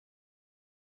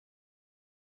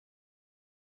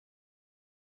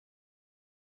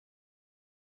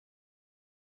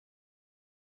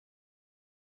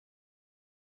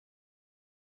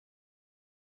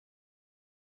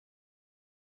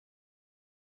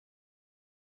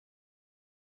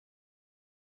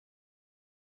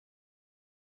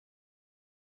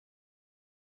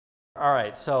All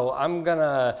right, so I'm going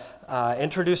to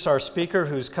introduce our speaker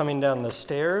who's coming down the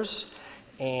stairs.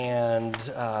 And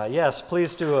yes,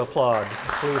 please do applaud.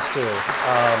 Please do.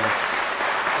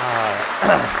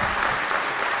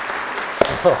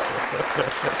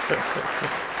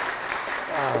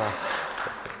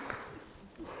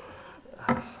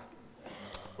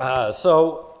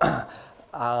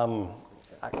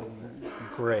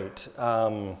 Great.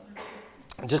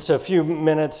 Just a few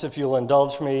minutes, if you'll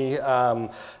indulge me.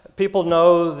 People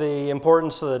know the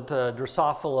importance that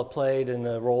Drosophila played in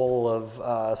the role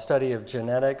of study of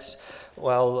genetics.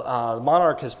 Well,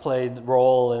 Monarch has played the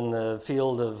role in the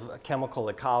field of chemical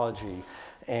ecology,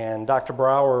 and Dr.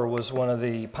 Briar was one of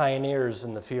the pioneers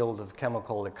in the field of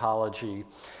chemical ecology.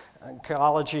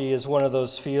 Ecology is one of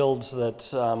those fields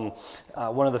that's one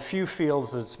of the few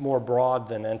fields that's more broad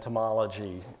than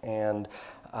entomology, and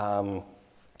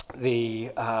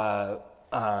the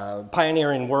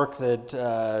pioneering work that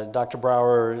Dr.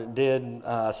 Briar did,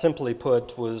 simply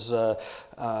put, was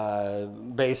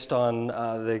based on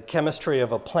the chemistry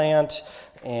of a plant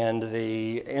and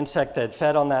the insect that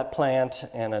fed on that plant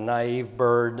and a naive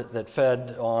bird that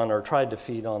fed on or tried to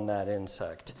feed on that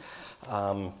insect.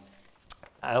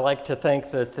 I like to think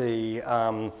that the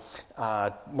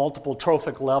multiple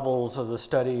trophic levels of the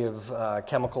study of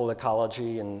chemical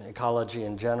ecology and ecology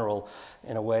in general,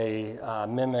 in a way,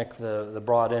 mimic the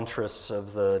broad interests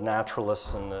of the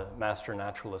naturalists and the master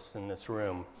naturalists in this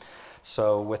room.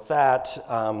 So with that,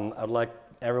 I'd like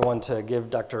everyone to give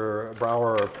Dr.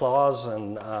 Briar applause,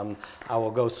 and I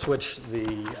will go switch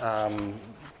the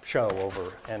show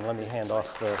over. And let me hand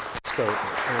off the scope.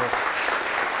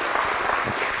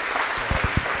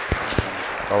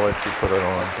 I'll let you put it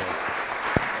on.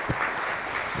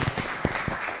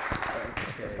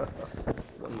 Okay.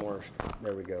 One more.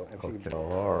 There we go. Okay.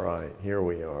 All right. Here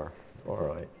we are. All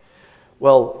right.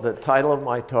 Well, the title of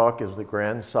my talk is The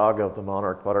Grand Saga of the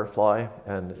Monarch Butterfly,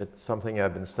 and it's something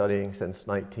I've been studying since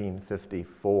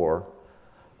 1954.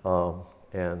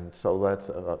 And so that's,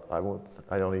 I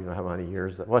don't even know how many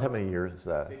years, how many years is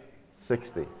that? 60.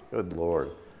 60. Good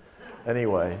Lord.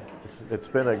 Anyway, it's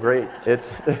been a great, it's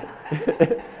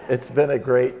been a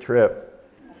great trip.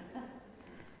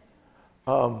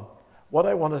 What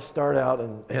I want to start out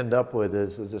and end up with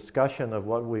is a discussion of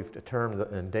what we've termed the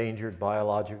endangered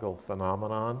biological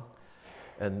phenomenon.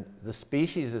 And the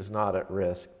species is not at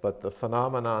risk, but the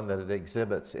phenomenon that it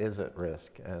exhibits is at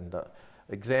risk. And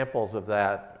examples of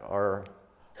that are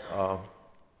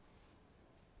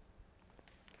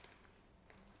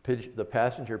the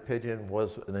passenger pigeon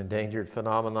was an endangered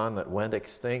phenomenon that went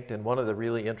extinct, and one of the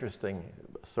really interesting,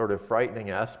 sort of frightening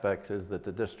aspects is that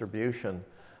the distribution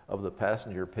of the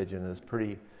passenger pigeon is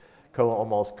pretty,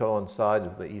 almost coincides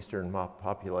with the eastern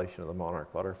population of the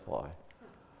monarch butterfly.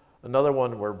 Another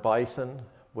one were bison,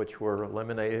 which were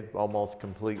eliminated almost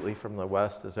completely from the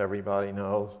west, as everybody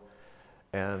knows,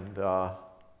 and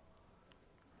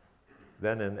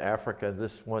then in Africa,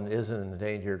 this one is an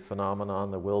endangered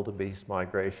phenomenon, the wildebeest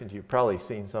migrations. You've probably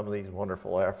seen some of these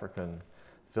wonderful African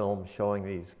films showing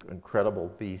these incredible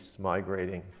beasts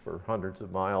migrating for hundreds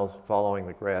of miles, following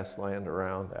the grassland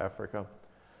around Africa.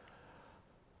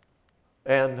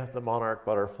 And the monarch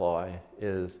butterfly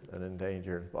is an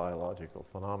endangered biological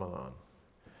phenomenon.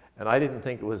 And I didn't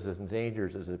think it was as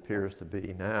endangered as it appears to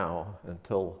be now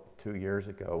until 2 years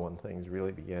ago when things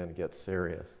really began to get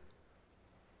serious.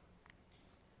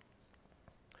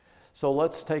 So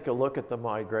let's take a look at the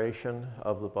migration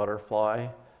of the butterfly.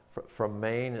 From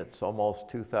Maine, it's almost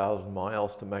 2,000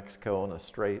 miles to Mexico in a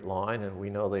straight line, and we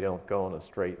know they don't go in a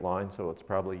straight line, so it's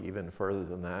probably even further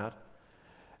than that.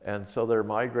 And so they're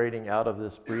migrating out of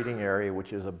this breeding area,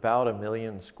 which is about 1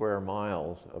 million square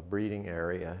miles of breeding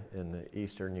area in the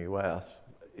eastern US,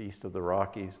 east of the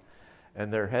Rockies.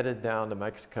 And they're headed down to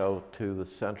Mexico to the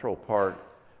central part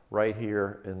right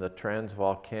here in the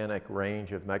transvolcanic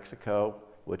range of Mexico,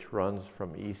 which runs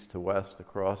from east to west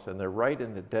across, and they're right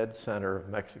in the dead center of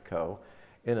Mexico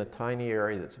in a tiny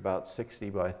area that's about 60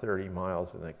 by 30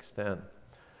 miles in extent.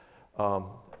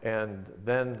 And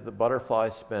then the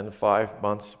butterflies spend 5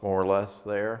 months more or less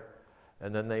there,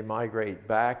 and then they migrate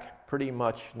back pretty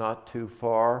much not too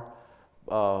far,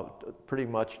 pretty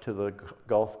much to the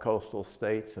Gulf coastal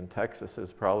states, and Texas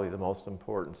is probably the most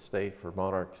important state for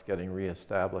monarchs getting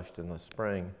reestablished in the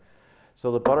spring. So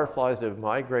the butterflies have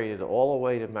migrated all the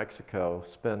way to Mexico,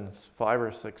 spend 5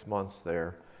 or 6 months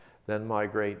there, then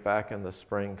migrate back in the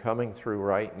spring, coming through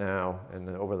right now and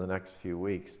over the next few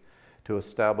weeks to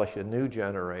establish a new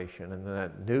generation, and then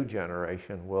that new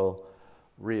generation will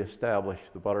reestablish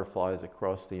the butterflies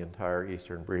across the entire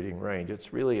eastern breeding range.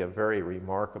 It's really a very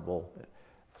remarkable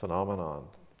phenomenon,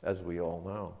 as we all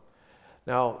know.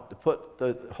 Now, to put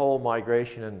the whole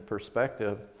migration in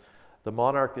perspective, the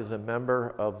monarch is a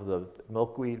member of the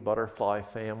milkweed butterfly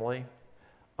family.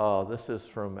 This is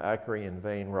from Ackery and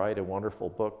Wainwright, a wonderful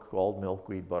book called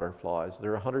Milkweed Butterflies.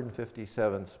 There are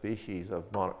 157 species of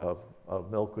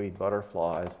milkweed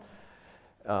butterflies.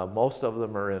 Most of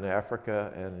them are in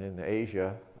Africa and in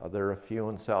Asia. There are a few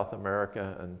in South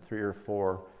America and 3 or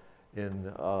 4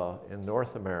 in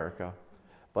North America.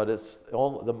 But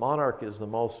the monarch is the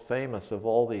most famous of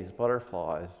all these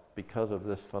butterflies because of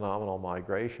this phenomenal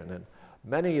migration. And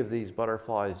many of these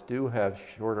butterflies do have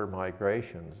shorter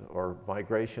migrations, or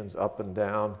migrations up and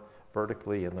down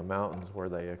vertically in the mountains where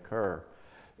they occur.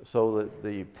 So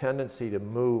the tendency to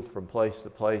move from place to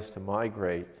place to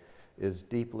migrate is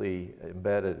deeply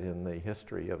embedded in the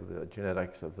history of the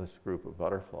genetics of this group of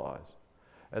butterflies.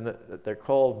 And they're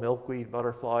called milkweed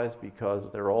butterflies because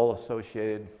they're all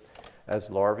associated as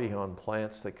larvae on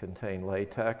plants that contain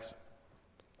latex,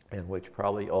 and which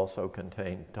probably also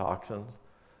contain toxins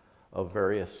of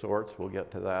various sorts. We'll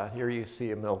get to that. Here you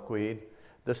see a milkweed.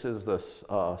 This is the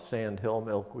sandhill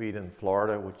milkweed in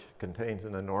Florida, which contains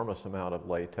an enormous amount of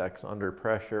latex under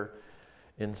pressure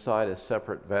inside a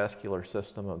separate vascular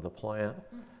system of the plant.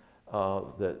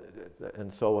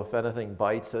 And so if anything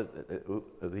bites it,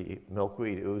 the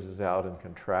milkweed oozes out and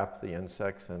can trap the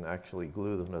insects and actually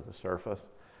glue them to the surface.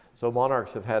 So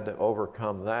monarchs have had to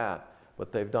overcome that,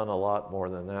 but they've done a lot more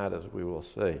than that, as we will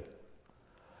see.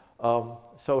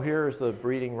 So here's the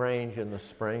breeding range in the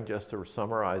spring, just to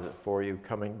summarize it for you.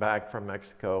 Coming back from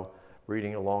Mexico,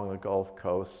 breeding along the Gulf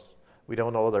Coast. We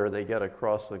don't know whether they get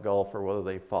across the Gulf or whether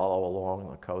they follow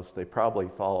along the coast. They probably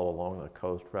follow along the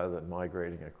coast rather than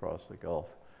migrating across the Gulf,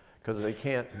 because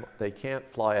they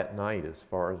can't fly at night as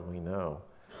far as we know.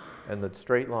 And the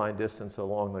straight line distance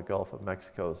along the Gulf of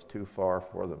Mexico is too far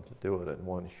for them to do it in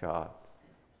one shot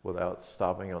without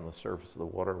stopping on the surface of the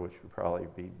water, which would probably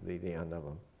be the end of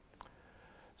them.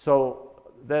 So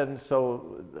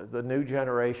the new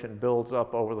generation builds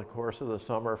up over the course of the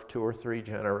summer, 2 or 3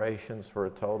 generations, for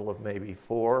a total of maybe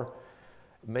 4,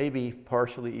 maybe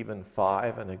partially even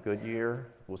 5 in a good year.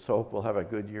 Let's hope we'll have a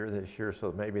good year this year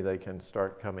so maybe they can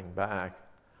start coming back.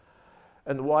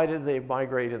 And why did they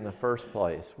migrate in the first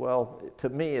place? Well, to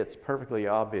me, it's perfectly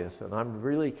obvious, and I'm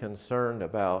really concerned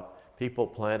about people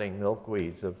planting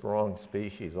milkweeds of wrong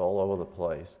species all over the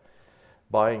place,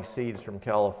 buying seeds from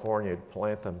California to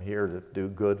plant them here to do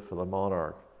good for the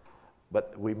monarch.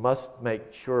 But we must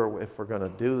make sure, if we're going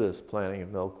to do this planting of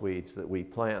milkweeds, that we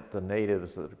plant the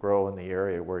natives that grow in the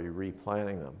area where you're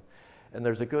replanting them. And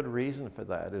there's a good reason for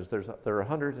that. There are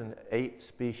 108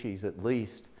 species at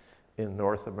least in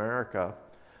North America.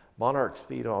 Monarchs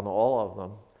feed on all of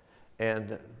them,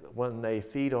 and when they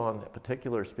feed on a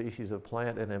particular species of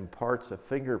plant, it imparts a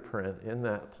fingerprint in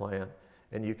that plant,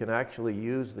 and you can actually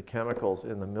use the chemicals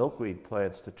in the milkweed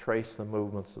plants to trace the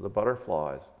movements of the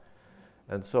butterflies.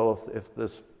 And so if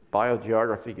this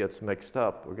biogeography gets mixed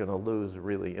up, we're going to lose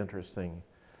really interesting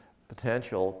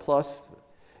potential. Plus,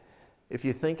 if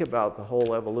you think about the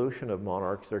whole evolution of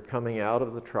monarchs, they're coming out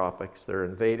of the tropics, they're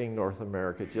invading North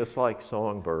America just like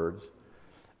songbirds,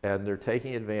 and they're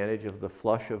taking advantage of the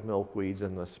flush of milkweeds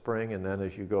in the spring, and then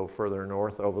as you go further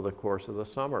north over the course of the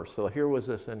summer. So here was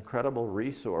this incredible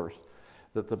resource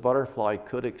that the butterfly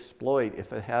could exploit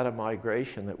if it had a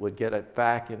migration that would get it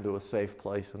back into a safe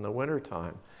place in the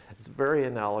wintertime. It's very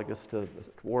analogous to the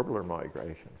warbler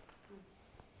migration.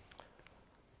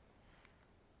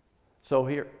 So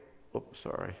here, oops,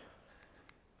 sorry.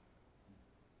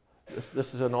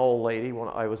 This is an old lady. When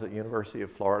I was at University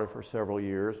of Florida for several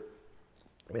years,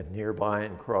 and nearby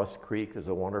in Cross Creek is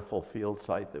a wonderful field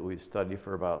site that we've studied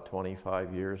for about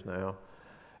 25 years now.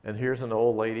 And here's an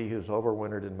old lady who's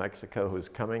overwintered in Mexico who's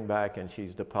coming back, and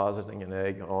she's depositing an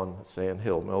egg on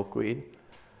sandhill milkweed.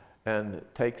 And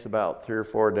it takes about 3 or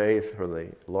 4 days for the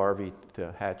larvae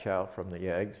to hatch out from the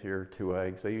eggs. Here are 2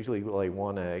 eggs. They usually lay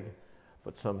 1 egg,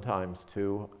 but sometimes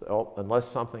 2. Unless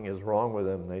something is wrong with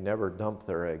them, they never dump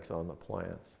their eggs on the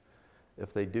plants.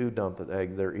 If they do dump an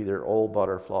egg, they're either old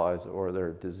butterflies or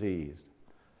they're diseased.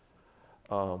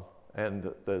 And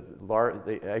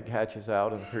the egg hatches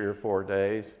out in 3 or 4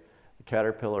 days. The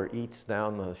caterpillar eats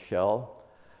down the shell.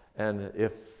 And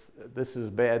if this is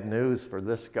bad news for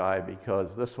this guy,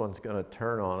 because this one's going to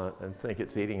turn on it and think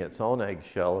it's eating its own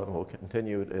eggshell and will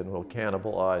continue and will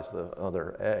cannibalize the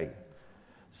other egg.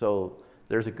 So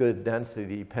there's a good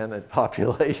density-dependent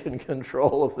population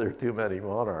control if there are too many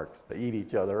monarchs. They eat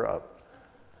each other up.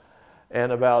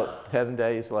 And about 10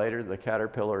 days later, the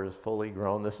caterpillar is fully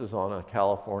grown. This is on a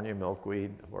California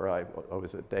milkweed where I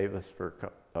was at Davis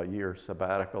for a year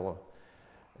sabbatical.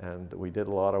 And we did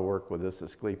a lot of work with this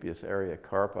Asclepias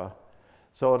areocarpa.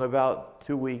 So in about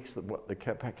 2 weeks, the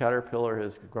caterpillar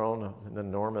has grown an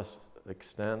enormous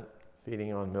extent,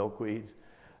 feeding on milkweeds.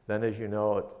 Then, as you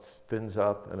know, it spins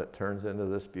up and it turns into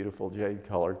this beautiful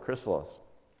jade-colored chrysalis.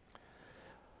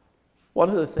 One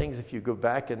of the things, if you go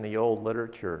back in the old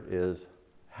literature, is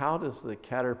how does the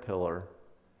caterpillar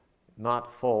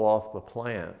not fall off the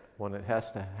plant when it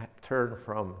has to turn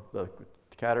from the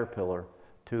caterpillar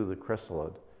to the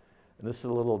chrysalid? And this is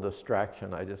a little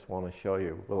distraction I just want to show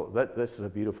you. Well, this is a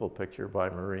beautiful picture by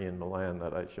Marie in Milan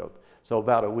that I showed. So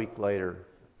about a week later,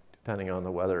 depending on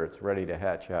the weather, it's ready to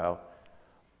hatch out.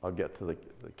 I'll get to the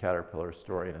caterpillar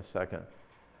story in a second.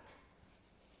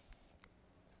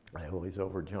 I always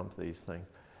overjump these things.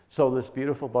 So this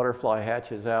beautiful butterfly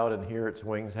hatches out, and here its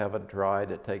wings haven't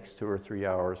dried. It takes 2 or 3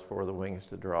 hours for the wings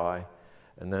to dry,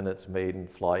 and then it's made in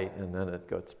flight, and then it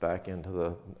goes back into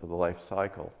the life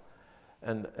cycle.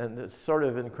 And it's sort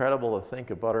of incredible to think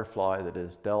a butterfly that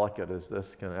is delicate as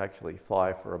this can actually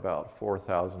fly for about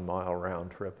 4,000-mile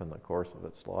round trip in the course of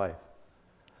its life.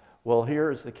 Well,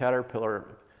 here is the caterpillar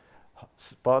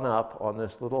spun up on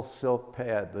this little silk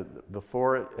pad that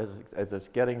before it, as it's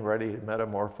getting ready to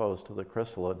metamorphose to the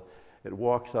chrysalid, it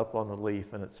walks up on the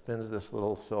leaf and it spins this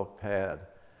little silk pad.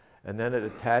 And then it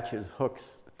attaches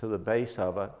hooks to the base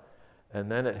of it, and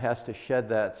then it has to shed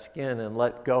that skin and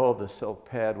let go of the silk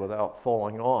pad without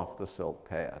falling off the silk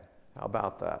pad. How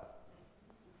about that?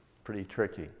 Pretty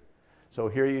tricky. So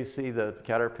here you see the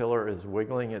caterpillar is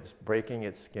wiggling, it's breaking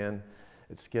its skin.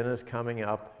 Its skin is coming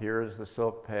up. Here is the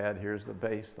silk pad. Here's the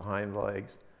base, the hind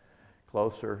legs.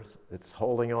 Closer. It's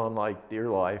holding on like dear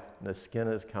life, and the skin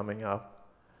is coming up.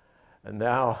 And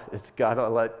now it's got to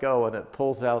let go, and it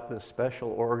pulls out this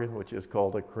special organ, which is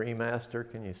called a cremaster.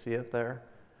 Can you see it there?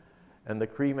 And the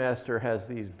cremaster has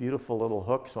these beautiful little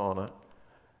hooks on it,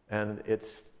 and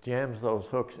it jams those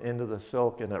hooks into the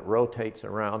silk, and it rotates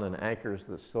around and anchors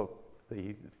the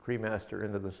cremaster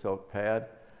into the silk pad.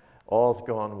 All's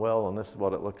gone well, and this is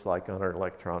what it looks like under an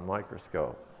electron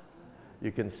microscope.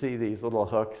 You can see these little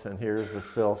hooks, and here's the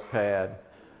silk pad.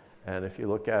 And if you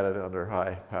look at it under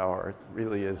high power, it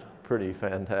really is pretty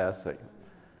fantastic.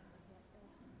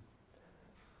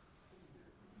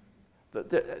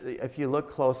 If you look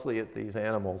closely at these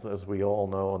animals, as we all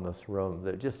know in this room,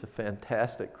 they're just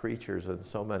fantastic creatures in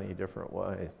so many different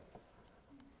ways.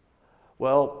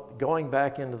 Well, going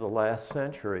back into the last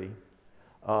century,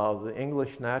 the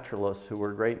English naturalists, who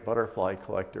were great butterfly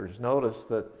collectors, noticed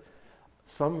that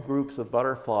some groups of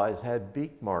butterflies had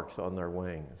beak marks on their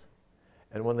wings.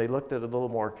 And when they looked at it a little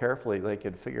more carefully, they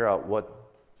could figure out what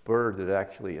bird had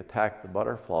actually attacked the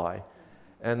butterfly.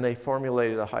 And they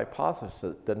formulated a hypothesis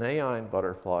that the Danaian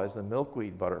butterflies, the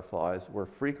milkweed butterflies, were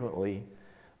frequently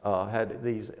had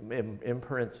these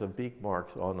imprints of beak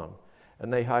marks on them.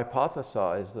 And they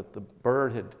hypothesized that the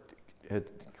bird had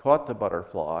caught the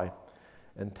butterfly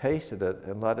and tasted it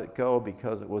and let it go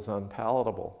because it was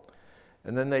unpalatable.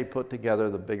 And then they put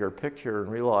together the bigger picture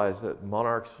and realized that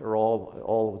monarchs are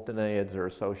all Danaids are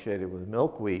associated with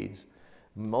milkweeds.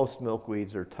 Most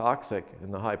milkweeds are toxic,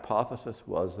 and the hypothesis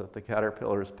was that the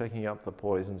caterpillar is picking up the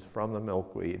poisons from the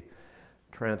milkweed,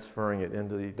 transferring it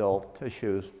into the adult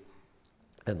tissues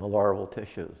and the larval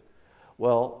tissues.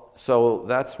 Well, so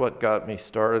that's what got me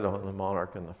started on the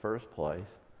monarch in the first place.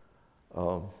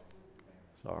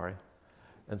 Sorry.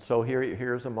 And so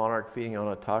here's a monarch feeding on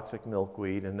a toxic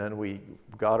milkweed, and then we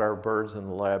got our birds in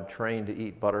the lab trained to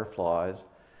eat butterflies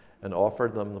and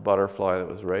offered them the butterfly that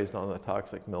was raised on the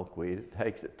toxic milkweed. It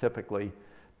takes it typically,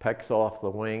 pecks off the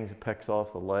wings, pecks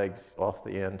off the legs, off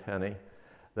the antennae,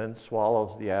 then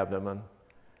swallows the abdomen,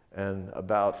 and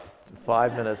about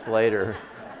 5 minutes later,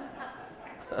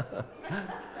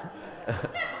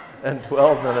 and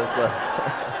 12 minutes later.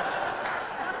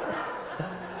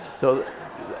 So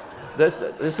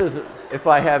this is, if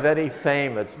I have any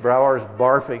fame, it's Brower's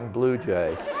barfing blue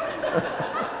jay.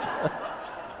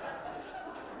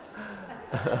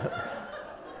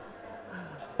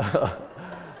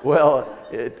 Well,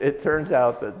 it turns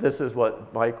out that this is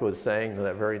what Mike was saying in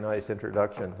that very nice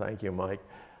introduction. Thank you, Mike.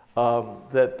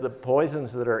 That the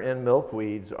poisons that are in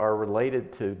milkweeds are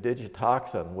related to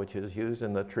digitoxin, which is used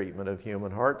in the treatment of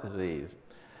human heart disease.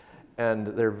 And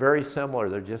they're very similar.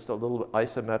 They're just a little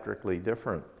isometrically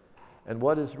different. And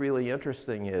what is really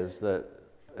interesting is that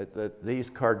these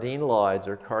cardinalides,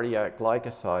 or cardiac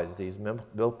glycosides, these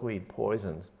milkweed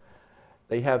poisons,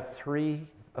 they have 3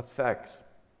 effects.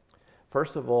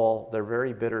 First of all, they're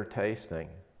very bitter tasting.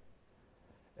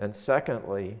 And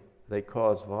secondly, they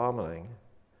cause vomiting.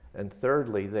 And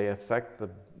thirdly, they affect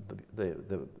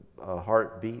the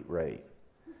heartbeat rate.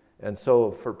 And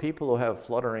so for people who have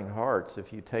fluttering hearts,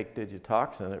 if you take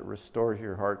digitoxin, it restores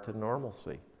your heart to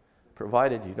normalcy,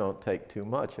 provided you don't take too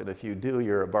much. And if you do,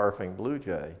 you're a barfing blue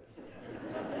jay.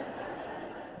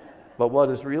 But what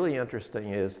is really interesting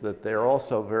is that they're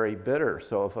also very bitter.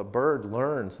 So if a bird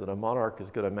learns that a monarch is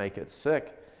going to make it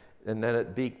sick, and then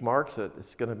it beak marks it,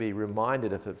 it's going to be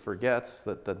reminded, if it forgets,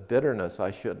 that the bitterness, I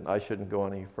shouldn't go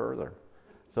any further.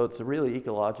 So it's really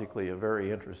ecologically a very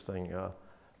interesting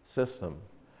system.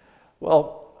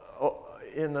 Well,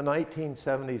 in the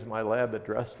 1970s, my lab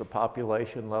addressed the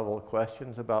population level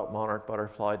questions about monarch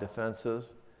butterfly defenses.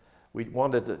 We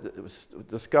wanted to,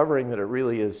 discovering that it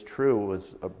really is true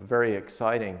was very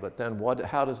exciting, but then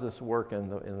how does this work in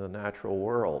the natural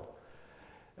world?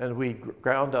 And we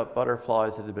ground up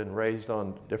butterflies that had been raised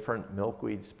on different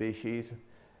milkweed species.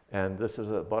 And this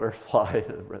is a butterfly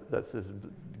that's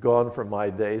gone from my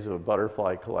days of a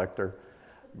butterfly collector,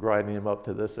 grinding them up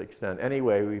to this extent.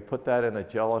 Anyway, we put that in a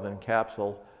gelatin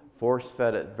capsule,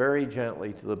 force-fed it very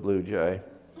gently to the blue jay.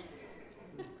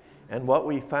 And what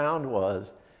we found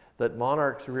was that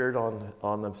monarchs reared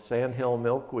on the sandhill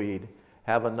milkweed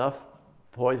have enough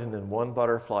poison in one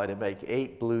butterfly to make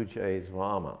 8 blue jays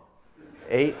vomit.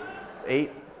 8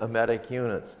 emetic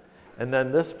units. And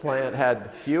then this plant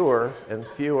had fewer and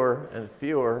fewer and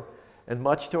fewer, and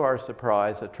much to our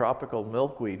surprise, a tropical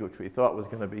milkweed, which we thought was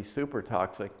going to be super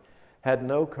toxic, had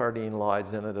no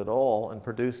cardinalides in it at all and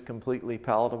produced completely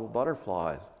palatable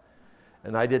butterflies.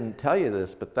 And I didn't tell you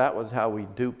this, but that was how we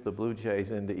duped the blue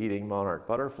jays into eating monarch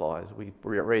butterflies. We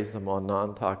raised them on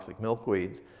non-toxic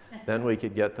milkweeds. Then we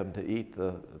could get them to eat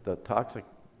the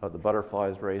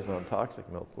butterflies raised on toxic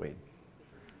milkweed.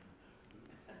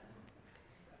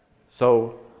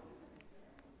 So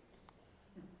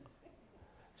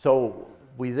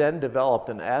we then developed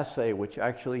an assay which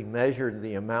actually measured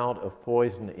the amount of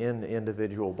poison in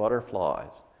individual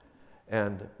butterflies.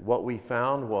 And what we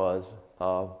found was,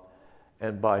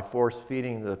 and by force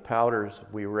feeding the powders,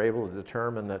 we were able to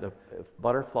determine that if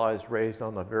butterflies raised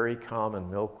on the very common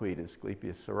milkweed,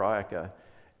 Asclepias syriaca,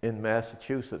 in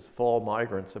Massachusetts, fall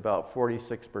migrants, about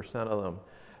 46% of them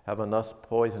have enough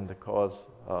poison to cause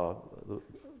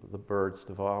the birds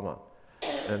to vomit.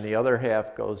 And the other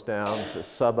half goes down to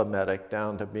subemetic,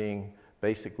 down to being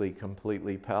basically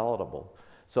completely palatable.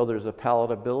 So there's a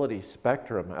palatability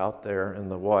spectrum out there in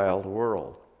the wild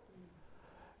world.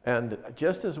 And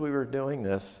just as we were doing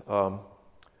this, I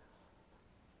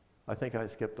think I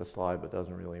skipped a slide, but it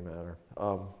doesn't really matter.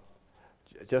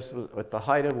 Just at the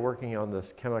height of working on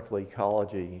this chemical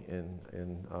ecology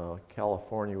in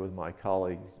California with my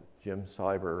colleagues Jim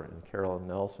Seiber and Carolyn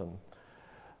Nelson,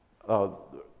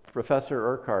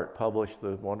 Professor Urquhart published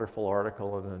the wonderful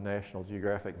article in the National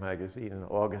Geographic magazine in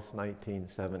August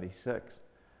 1976.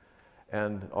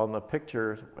 And on the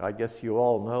picture, I guess you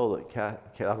all know that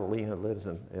Catalina lives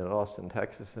in Austin,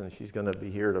 Texas, and she's going to be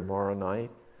here tomorrow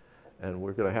night. And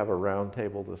we're going to have a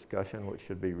roundtable discussion, which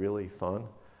should be really fun.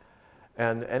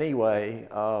 And anyway,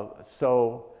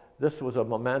 so this was a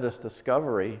momentous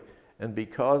discovery. And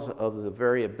because of the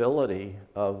variability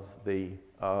of the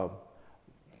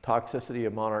toxicity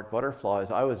of monarch butterflies,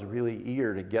 I was really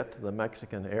eager to get to the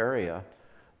Mexican area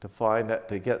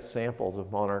to get samples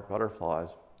of monarch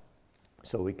butterflies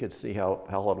so we could see how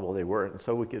palatable they were, and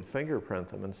so we could fingerprint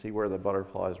them and see where the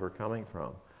butterflies were coming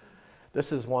from.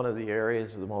 This is one of the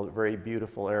areas, the very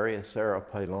beautiful area, Cerro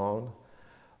Pelon,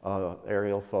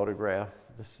 aerial photograph.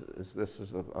 This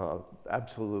is an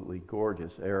absolutely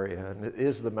gorgeous area, and it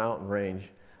is the mountain range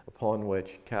upon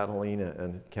which Catalina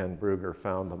and Ken Brugger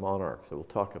found the monarch. So we'll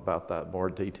talk about that in more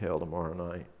detail tomorrow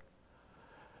night.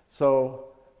 So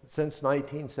since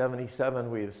 1977,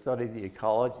 we have studied the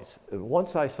ecology.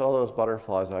 Once I saw those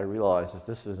butterflies, I realized that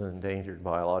this is an endangered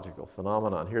biological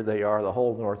phenomenon. Here they are, the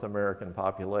whole North American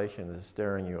population is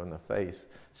staring you in the face,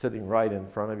 sitting right in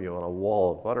front of you on a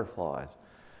wall of butterflies.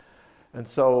 And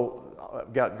so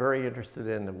I got very interested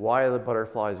in why are the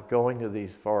butterflies going to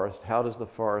these forests? How does the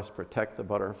forest protect the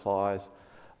butterflies?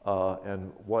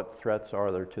 And what threats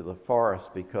are there to the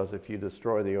forest? Because if you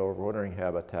destroy the overwintering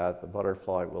habitat, the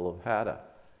butterfly will have had it.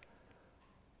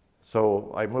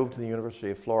 So I moved to the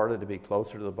University of Florida to be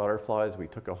closer to the butterflies. We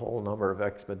took a whole number of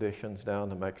expeditions down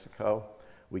to Mexico.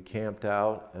 We camped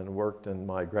out and worked, and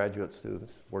my graduate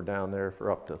students were down there for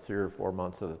up to 3 or 4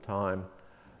 months at a time,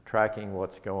 tracking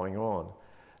what's going on.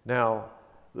 Now,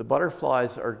 the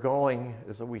butterflies are going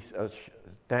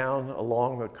down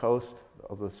along the coast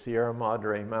of the Sierra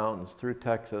Madre Mountains through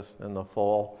Texas in the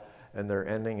fall, and they're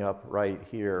ending up right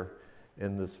here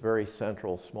in this very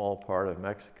central small part of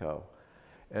Mexico.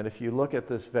 And if you look at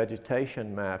this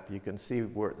vegetation map, you can see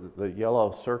where the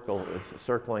yellow circle is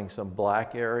circling some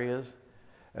black areas.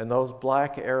 And those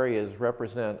black areas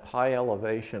represent high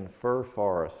elevation fir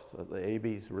forests, the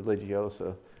Abies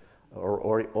religiosa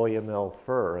or Oyamel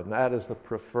fir. And that is the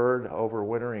preferred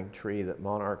overwintering tree that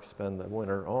monarchs spend the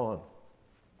winter on.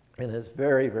 And it's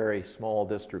very, very small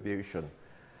distribution.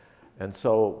 And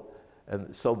so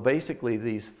basically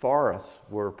these forests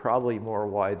were probably more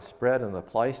widespread in the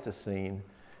Pleistocene.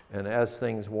 And as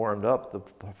things warmed up, the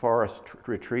forests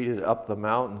retreated up the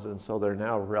mountains, and so they're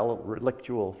now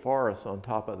relictual forests on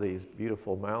top of these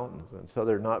beautiful mountains. And so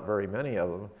there are not very many of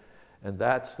them, and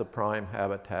that's the prime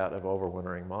habitat of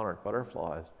overwintering monarch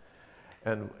butterflies.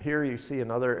 And here you see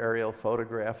another aerial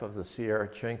photograph of the Sierra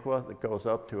Cinque that goes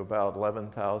up to about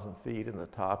 11,000 feet in the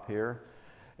top here.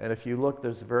 And if you look,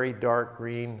 there's very dark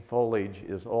green foliage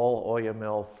is all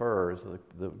Oyamel firs,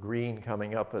 the green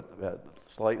coming up at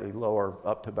slightly lower,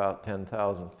 up to about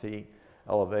 10,000 feet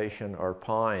elevation, are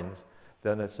pines.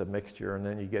 Then it's a mixture, and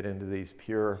then you get into these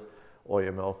pure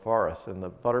Oyamel forests. And the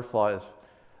butterflies,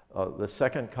 the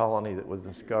second colony that was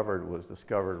discovered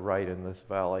right in this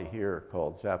valley here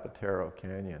called Zapatero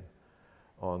Canyon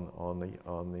on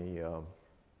the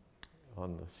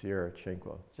Sierra Cinque.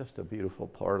 It's just a beautiful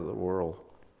part of the world.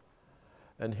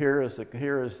 And here is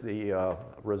the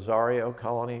Rosario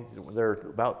colony. There are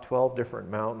about 12 different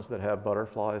mountains that have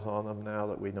butterflies on them now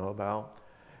that we know about.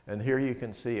 And here you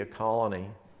can see a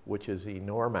colony, which is the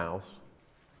Normouse.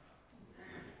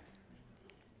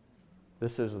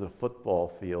 This is the football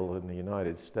field in the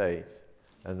United States,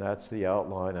 and that's the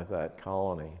outline of that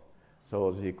colony. So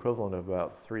it's the equivalent of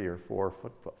about 3 or 4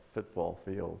 football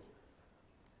fields.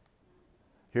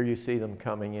 Here you see them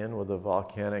coming in with the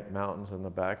volcanic mountains in the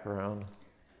background.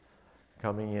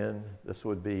 Coming in, this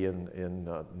would be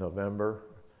in November.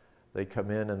 They come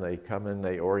in,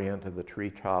 they orient to the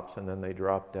treetops, and then they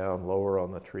drop down lower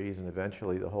on the trees, and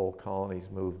eventually the whole colonies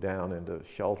move down into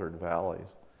sheltered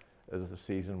valleys as the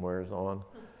season wears on.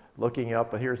 Looking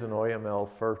up, here's an Oyamel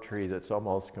fir tree that's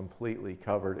almost completely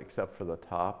covered except for the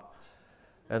top.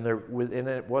 And within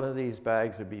one of these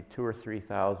bags would be 2,000 or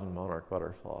 3,000 monarch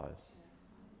butterflies.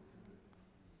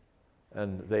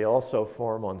 And they also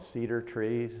form on cedar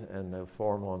trees, and they'll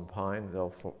form on pine.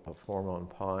 They'll form on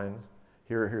pines.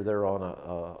 Here they're on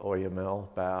a Oyamel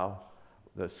bough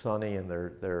that's sunny, and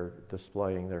they're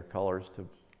displaying their colors to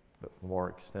more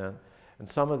extent. And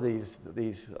some of these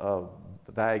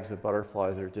bags of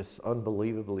butterflies are just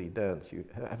unbelievably dense.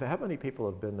 How many people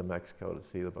have been to Mexico to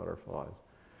see the butterflies?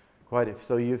 Quite a few.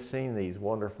 So you've seen these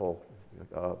wonderful,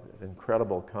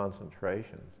 incredible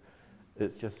concentrations.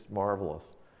 It's just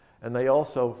marvelous. And they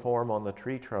also form on the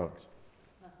tree trunks.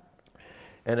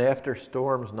 And after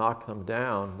storms knock them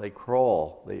down, they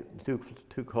crawl. They're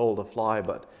too cold to fly,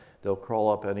 but they'll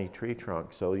crawl up any tree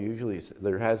trunk. So usually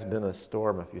there has been a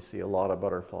storm if you see a lot of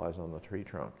butterflies on the tree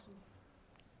trunks.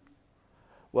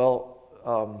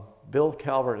 Well, Bill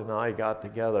Calvert and I got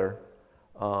together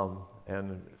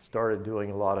and started doing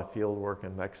a lot of field work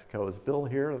in Mexico. Is Bill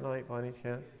here tonight by any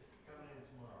chance? He's coming in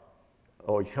tomorrow.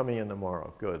 Oh, he's coming in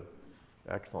tomorrow. Good.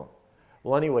 Excellent.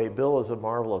 Well, anyway, Bill is a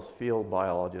marvelous field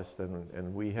biologist,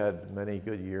 and we had many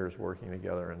good years working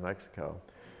together in Mexico.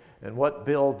 And what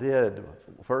Bill did,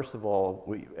 first of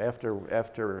all,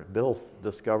 after Bill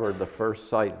discovered the first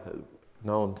site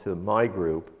known to my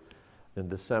group in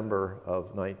December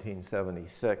of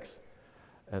 1976,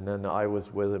 and then I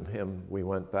was with him, we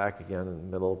went back again in the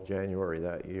middle of January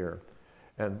that year.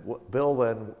 And Bill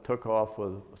then took off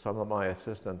with some of my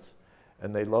assistants,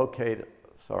 and they located,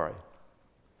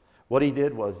 what he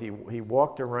did was he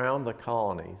walked around the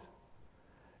colonies,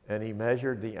 and he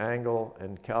measured the angle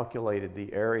and calculated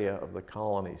the area of the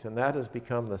colonies. And that has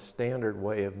become the standard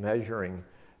way of measuring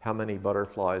how many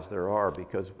butterflies there are,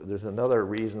 because there's another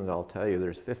reason I'll tell you.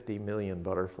 There's 50 million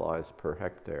butterflies per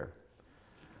hectare.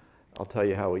 I'll tell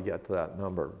you how we get to that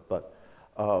number. But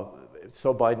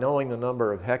so by knowing the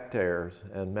number of hectares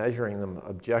and measuring them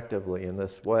objectively in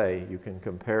this way, you can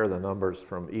compare the numbers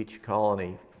from each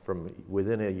colony from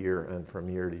within a year and from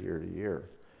year to year to year.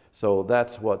 So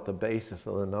that's what the basis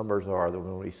of the numbers are, that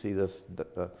when we see this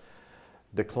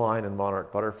decline in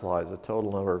monarch butterflies, the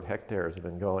total number of hectares have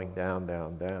been going down,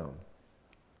 down, down.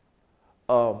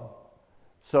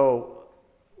 So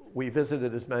we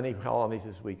visited as many colonies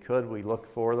as we could. We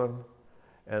looked for them.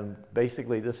 And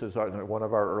basically, this is one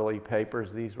of our early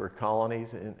papers. These were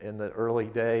colonies in the early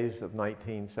days of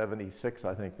 1976,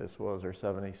 I think this was, or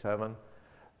 77.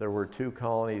 There were 2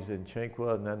 colonies in Cinque,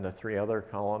 and then the 3 other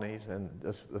colonies, and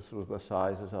this was the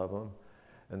sizes of them.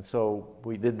 And so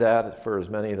we did that for as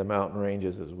many of the mountain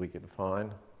ranges as we could find.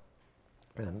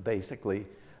 And basically,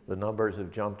 the numbers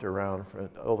have jumped around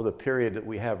over the period that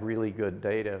we have really good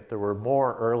data. There were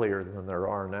more earlier than there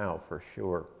are now, for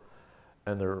sure.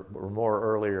 And there were more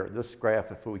earlier. This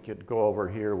graph, if we could go over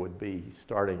here, would be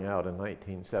starting out in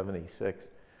 1976.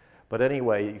 But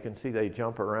anyway, you can see they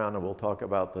jump around, and we'll talk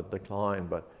about the decline,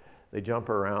 but they jump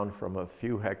around from a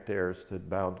few hectares to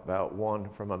about one,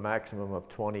 from a maximum of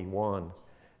 21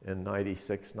 in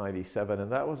 96, 97,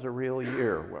 and that was a real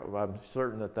year. I'm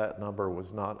certain that that number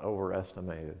was not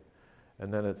overestimated.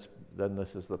 And then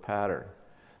this is the pattern.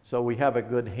 So we have a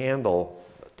good handle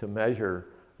to measure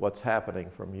what's happening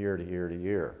from year to year to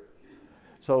year.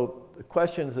 So the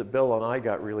questions that Bill and I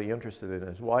got really interested in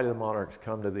is, why do the monarchs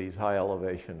come to these high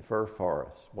elevation fir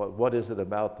forests? What is it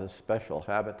about this special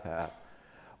habitat?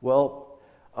 Well,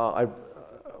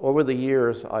 over the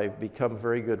years, I've become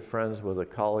very good friends with a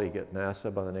colleague at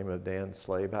NASA by the name of Dan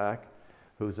Slayback,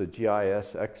 who's a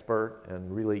GIS expert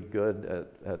and really good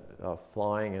at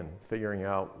flying and figuring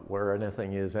out where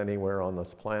anything is anywhere on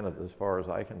this planet, as far as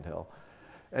I can tell.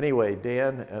 Anyway,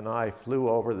 Dan and I flew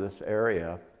over this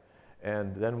area,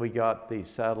 and then we got these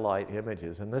satellite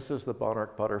images. And this is the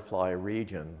monarch butterfly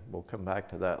region. We'll come back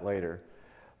to that later.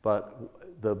 But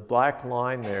the black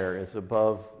line there is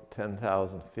above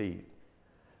 10,000 feet.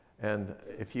 And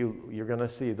if you're going to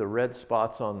see the red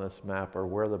spots on this map are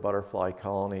where the butterfly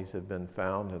colonies have been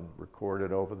found and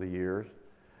recorded over the years.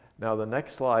 Now the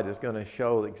next slide is going to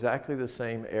show exactly the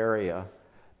same area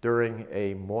during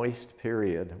a moist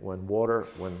period when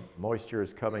moisture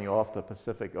is coming off the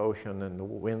Pacific Ocean and the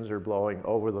winds are blowing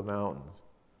over the mountains.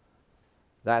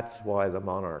 That's why the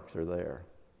monarchs are there.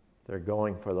 They're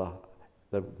going for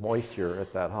the moisture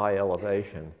at that high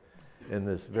elevation in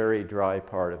this very dry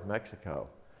part of Mexico.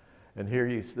 And here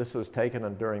this was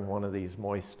taken during one of these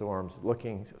moist storms,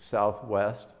 looking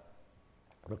southwest.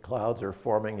 The clouds are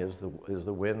forming as the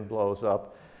wind blows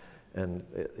up, and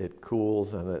it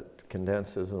cools and it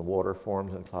condenses and water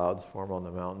forms and clouds form on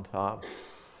the mountaintop.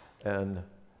 And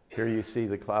here you see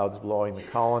the clouds blowing. The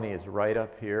colony is right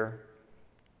up here.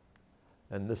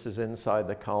 And this is inside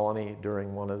the colony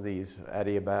during one of these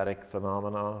adiabatic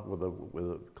phenomena with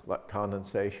a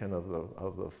condensation of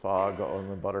the fog on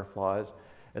the butterflies.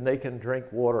 And they can drink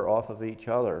water off of each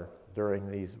other during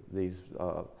these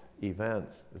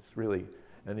events. It's really,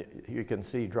 and you can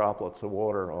see droplets of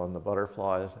water on the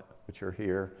butterflies, which are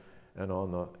here, and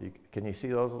on can you see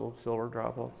those little silver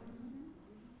droplets?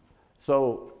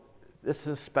 So this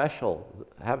is special,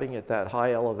 having it that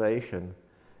high elevation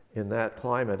in that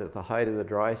climate at the height of the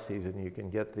dry season. You can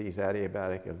get these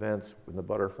adiabatic events when the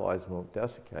butterflies won't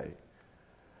desiccate.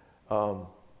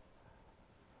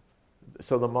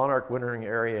 So the monarch wintering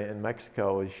area in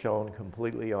Mexico is shown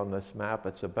completely on this map.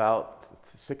 It's about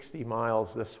 60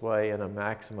 miles this way and a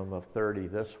maximum of 30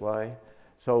 this way.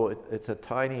 So it's a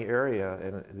tiny area,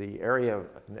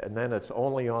 and then it's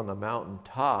only on the mountain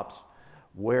tops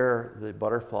where the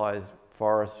butterflies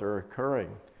forests are occurring.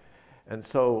 And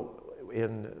so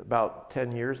about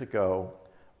 10 years ago,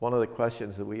 one of the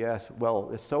questions that we asked, well,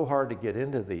 it's so hard to get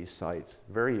into these sites,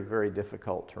 very, very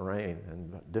difficult terrain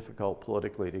and difficult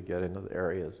politically to get into the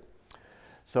areas.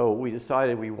 So we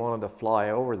decided we wanted to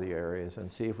fly over the areas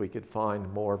and see if we could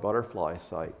find more butterfly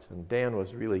sites. And Dan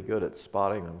was really good at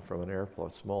spotting them from a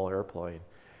small airplane.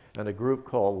 And a group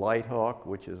called Lighthawk,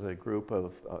 which is a group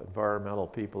of environmental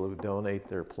people who donate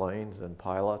their planes and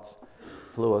pilots,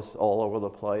 flew us all over the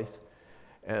place.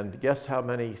 And guess how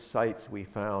many sites we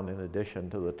found in addition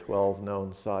to the 12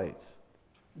 known sites?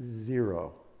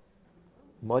 0.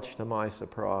 Much to my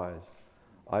surprise.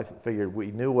 I figured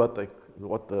we knew what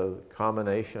the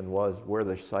combination was, where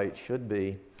the site should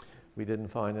be. We didn't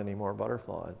find any more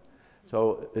butterflies.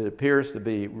 So it appears to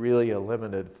be really a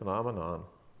limited phenomenon.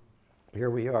 Here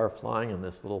we are flying in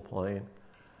this little plane.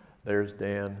 There's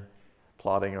Dan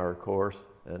plotting our course,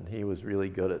 and he was really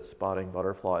good at spotting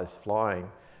butterflies flying.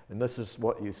 And this is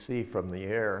what you see from the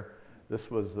air. This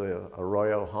was the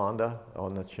Arroyo Honda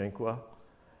on the Chinqua.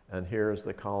 And here's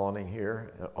the colony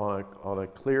here. On a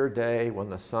clear day when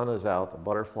the sun is out, the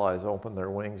butterflies open their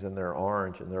wings and they're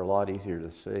orange and they're a lot easier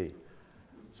to see.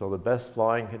 So the best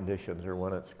flying conditions are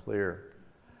when it's clear.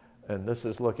 And this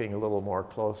is looking a little more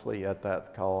closely at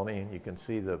that colony, and you can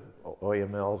see the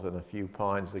oyamels and a few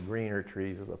pines, the greener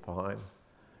trees of the pine,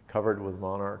 covered with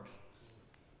monarchs.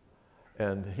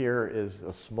 And here is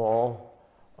a small,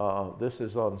 this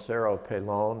is on Cerro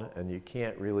Pelon, and you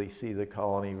can't really see the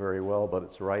colony very well, but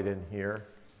it's right in here.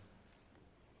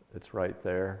 It's right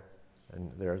there,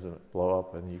 and there's a blow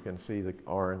up, and you can see the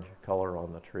orange color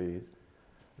on the trees.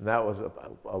 And that was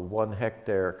a 1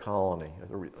 hectare colony,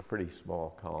 a pretty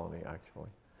small colony actually.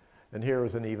 And here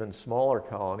was an even smaller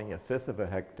colony, 1/5 of a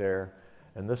hectare,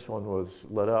 And this one was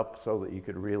lit up so that you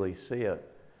could really see it.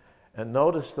 And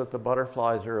notice that the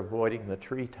butterflies are avoiding the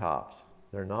treetops.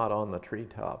 They're not on the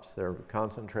treetops. They're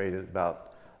concentrated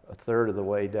about a third of the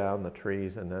way down the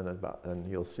trees, and then and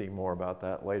you'll see more about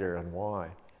that later and why.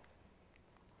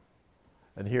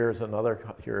 And here's another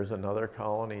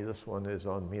colony. This one is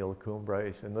on Mille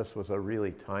Cumbres, and this was a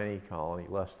really tiny colony,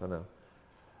 less than a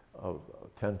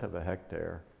tenth of a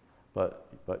hectare, but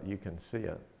you can see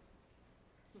it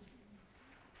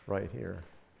right here.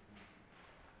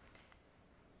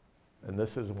 And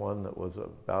this is one that was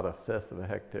about a fifth of a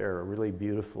hectare, a really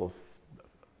beautiful,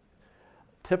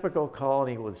 typical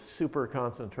colony with super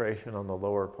concentration on the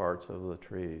lower parts of the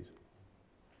trees.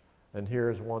 And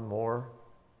here's one more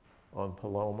on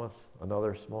Palomas,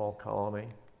 another small colony,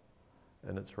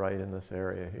 and it's right in this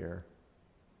area here.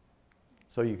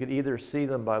 So you could either see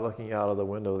them by looking out of the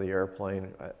window of the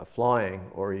airplane flying,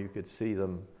 or you could see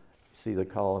the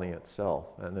colony itself.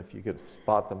 And if you could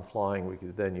spot them flying, we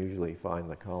could then usually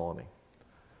find the colony.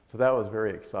 So that was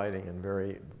very exciting and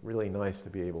really nice to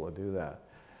be able to do that.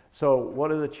 So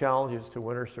what are the challenges to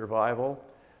winter survival?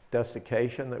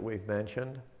 Desiccation that we've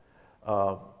mentioned,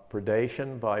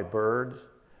 predation by birds,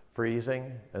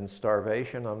 freezing, and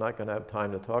starvation. I'm not going to have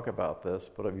time to talk about this,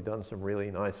 but I've done some really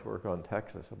nice work on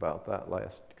Texas about that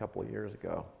last couple of years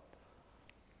ago.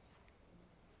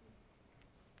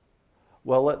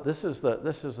 Well,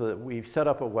 we've set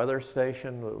up a weather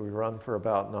station that we run for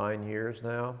about 9 years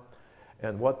now.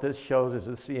 And what this shows is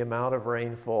it's the amount of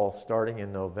rainfall starting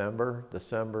in November,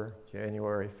 December,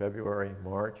 January, February,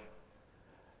 March.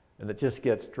 And it just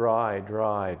gets dry,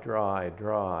 dry, dry,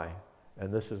 dry.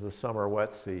 And this is the summer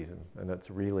wet season, and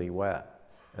it's really wet.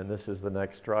 And this is the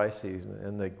next dry season.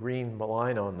 And the green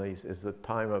line on these is the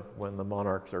time of when the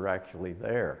monarchs are actually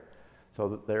there. So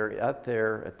that they're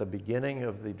there at the beginning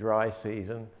of the dry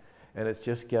season, and it's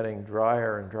just getting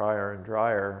drier and drier and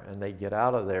drier, and they get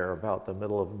out of there about the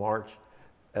middle of March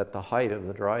at the height of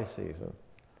the dry season.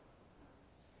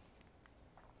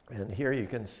 And here you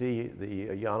can see the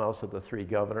Llanos of the Three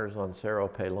Governors on Cerro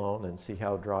Pelon and see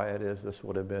how dry it is. This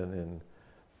would have been in,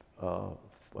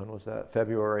 when was that?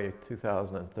 February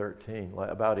 2013.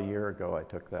 About a year ago I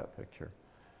took that picture.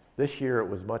 This year it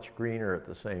was much greener at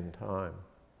the same time.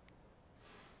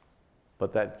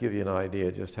 But that gives you an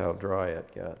idea just how dry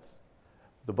it gets.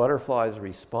 The butterflies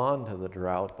respond to the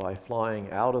drought by flying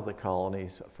out of the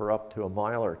colonies for up to a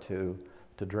mile or two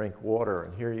to drink water.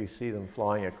 And here you see them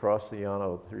flying across the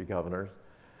Llano of the Three Governors.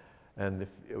 And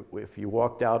if you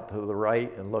walked out to the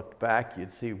right and looked back,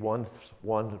 you'd see one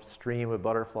stream of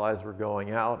butterflies were going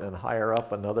out, and higher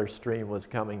up another stream was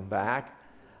coming back.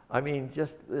 I mean,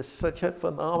 just it's such a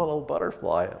phenomenal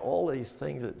butterfly. All these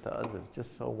things it does is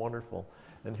just so wonderful.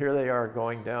 And here they are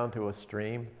going down to a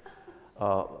stream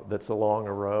that's along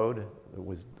a road.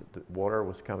 The water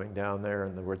was coming down there,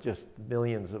 and there were just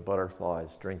millions of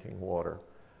butterflies drinking water.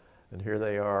 And here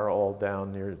they are all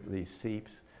down near these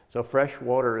seeps. So fresh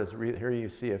water is, here you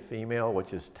see a female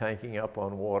which is tanking up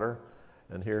on water,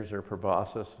 and here's her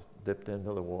proboscis dipped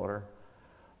into the water.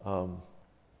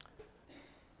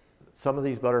 Some of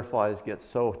these butterflies get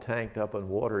so tanked up in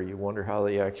water, you wonder how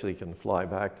they actually can fly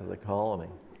back to the colony,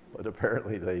 but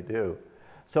apparently they do.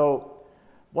 So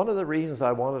one of the reasons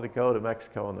I wanted to go to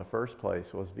Mexico in the first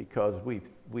place was because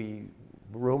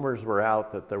rumors were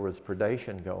out that there was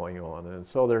predation going on, and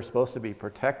so they're supposed to be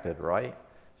protected, right?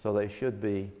 So they should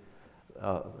be,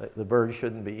 the birds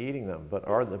shouldn't be eating them, but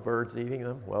are the birds eating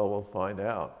them? Well, we'll find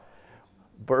out.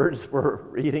 Birds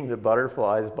were eating the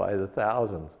butterflies by the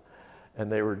thousands,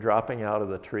 and they were dropping out of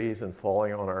the trees and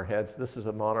falling on our heads. This is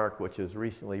a monarch which has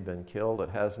recently been killed. It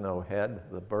has no head.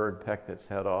 The bird pecked its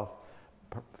head off,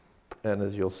 and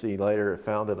as you'll see later, it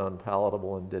found it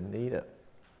unpalatable and didn't eat it.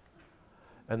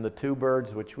 And the two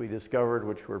birds which we discovered,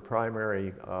 which were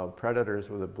primary predators,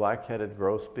 were the black-headed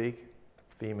grosbeak,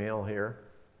 female here,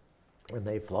 and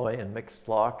they fly in mixed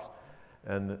flocks,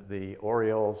 and the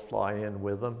orioles fly in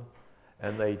with them,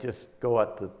 and they just go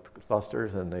at the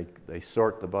clusters and they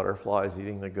sort the butterflies,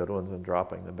 eating the good ones and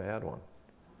dropping the bad ones.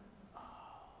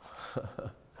 So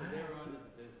they're on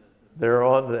the business. They're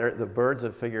on there. The birds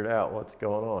have figured out what's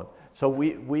going on. So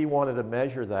we wanted to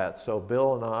measure that. So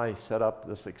Bill and I set up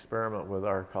this experiment with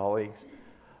our colleagues.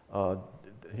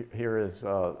 Here is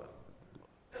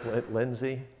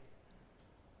Lindsay.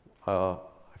 I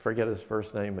forget his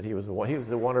first name, but he was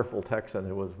the wonderful Texan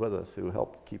who was with us, who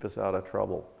helped keep us out of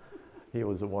trouble. He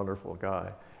was a wonderful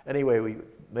guy. Anyway, we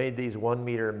made these 1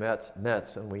 meter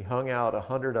nets, and we hung out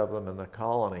 100 of them in the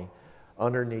colony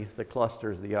underneath the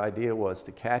clusters. The idea was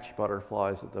to catch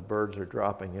butterflies that the birds are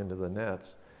dropping into the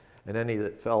nets. And any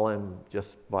that fell in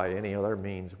just by any other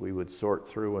means, we would sort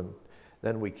through, and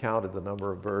then we counted the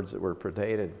number of birds that were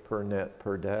predated per net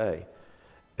per day.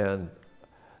 And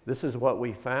this is what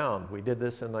we found. We did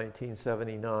this in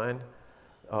 1979.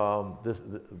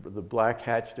 The black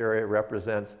hatched area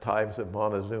represents times of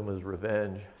Montezuma's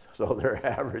revenge, so they're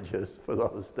averages for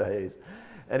those days.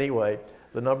 Anyway,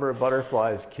 the number of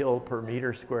butterflies killed per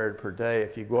meter squared per day,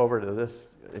 if you go over to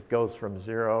this, it goes from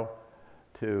 0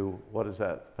 to, what is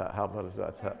that? How much is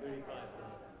that?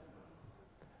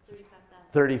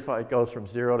 35, it goes from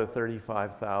 0 to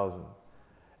 35,000.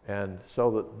 And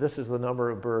so this is the number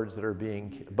of birds that are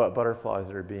butterflies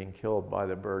that are being killed by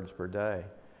the birds per day.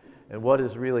 And what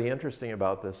is really interesting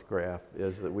about this graph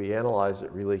is that we analyze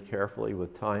it really carefully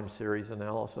with time series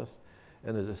analysis.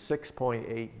 And there's a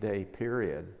 6.8 day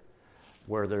period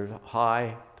where there's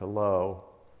high to low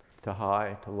to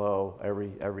high to low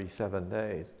every 7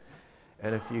 days.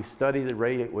 And if you study the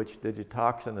rate at which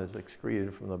digitoxin is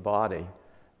excreted from the body,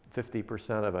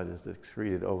 50% of it is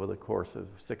excreted over the course of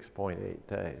 6.8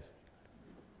 days.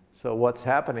 So what's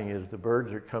happening is the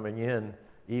birds are coming in,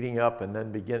 eating up, and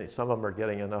then some of them are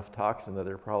getting enough toxin that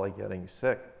they're probably getting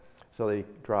sick. So they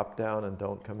drop down and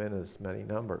don't come in as many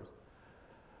numbers.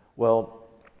 Well,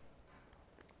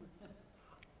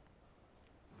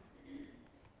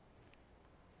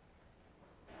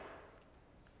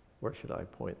 where should I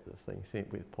point this thing? See,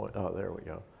 oh, there we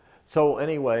go. So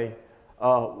anyway,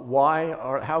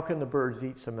 how can the birds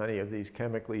eat so many of these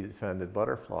chemically defended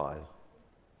butterflies?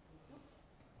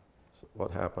 So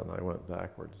what happened? I went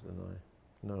backwards, didn't I?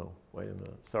 No, wait a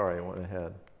minute. Sorry, I went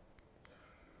ahead.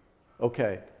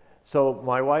 Okay, so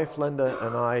my wife Linda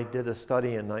and I did a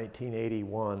study in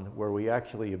 1981 where we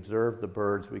actually observed the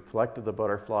birds. We collected the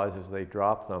butterflies as they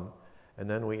dropped them, and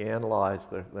then we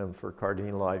analyzed them for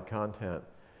cardinalide content.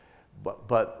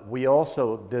 But we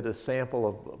also did a sample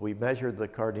of, we measured the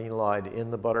cardinalide in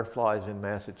the butterflies in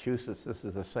Massachusetts. This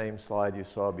is the same slide you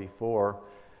saw before.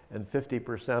 And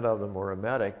 50% of them were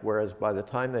emetic, whereas by the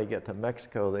time they get to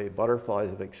Mexico, the butterflies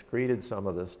have excreted some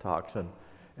of this toxin,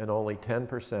 and only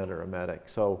 10% are emetic.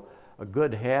 So a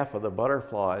good half of the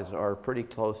butterflies are pretty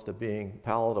close to being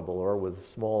palatable or with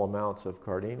small amounts of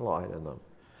cardinalide in them.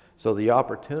 So the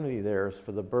opportunity there is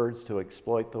for the birds to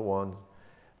exploit the ones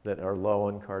that are low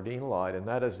in cardinalide, and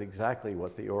that is exactly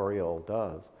what the oriole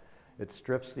does. It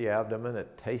strips the abdomen,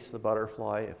 it tastes the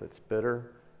butterfly if it's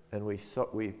bitter, and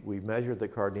we measured the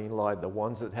cardinalide. The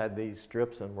ones that had these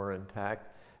strips and were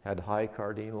intact had high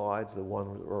cardinalides. The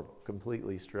ones that were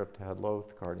completely stripped had low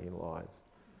cardinalides.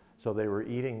 So they were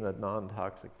eating the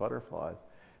non-toxic butterflies.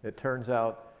 It turns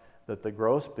out that the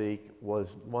grosbeak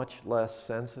was much less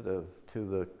sensitive to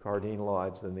the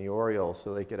cardinalides than the oriole,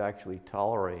 so they could actually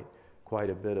tolerate quite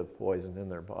a bit of poison in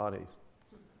their bodies.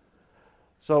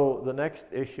 So the next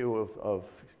issue of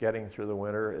getting through the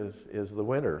winter is the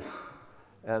winter.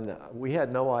 And we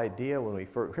had no idea when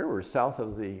here we're south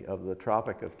of the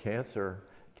Tropic of Cancer,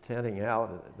 standing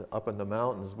out up in the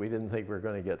mountains. We didn't think we were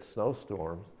going to get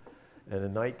snowstorms. And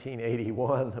in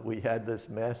 1981, we had this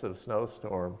massive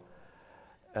snowstorm.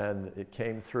 And it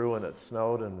came through and it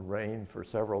snowed and rained for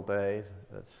several days.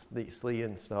 It's sleet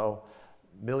and snow.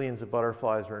 Millions of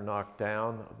butterflies were knocked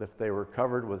down. If they were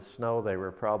covered with snow, they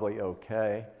were probably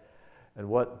okay. And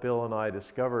what Bill and I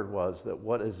discovered was that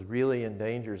what really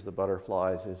endangers the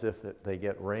butterflies is if they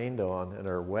get rained on and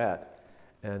are wet,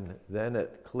 and then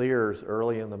it clears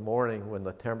early in the morning when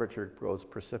the temperature goes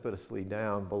precipitously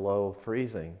down below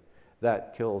freezing.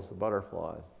 That kills the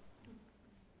butterflies.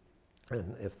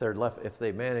 And if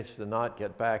they manage to not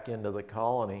get back into the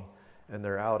colony and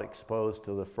they're out exposed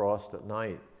to the frost at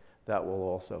night, that will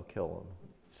also kill them.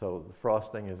 So the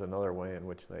frosting is another way in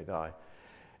which they die.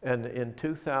 And in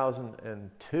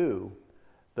 2002,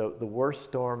 the worst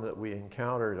storm that we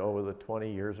encountered over the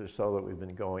 20 years or so that we've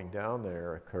been going down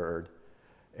there occurred,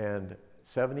 and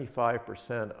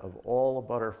 75% of all the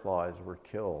butterflies were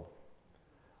killed.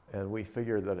 And we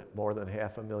figured that more than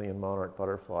 500,000 monarch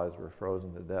butterflies were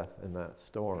frozen to death in that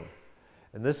storm.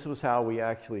 And this was how we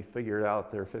actually figured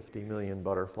out there are 50 million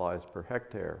butterflies per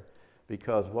hectare,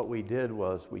 because what we did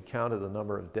was we counted the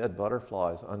number of dead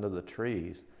butterflies under the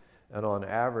trees, and on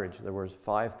average there was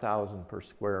 5,000 per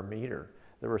square meter.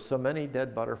 There were so many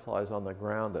dead butterflies on the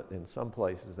ground that in some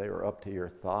places they were up to your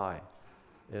thigh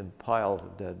in piles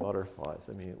of dead butterflies.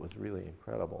 I mean, it was really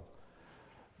incredible.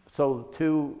 So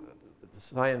two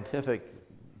scientific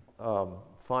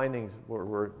findings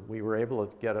we were able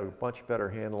to get a much better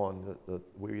handle on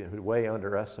we had way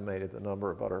underestimated the number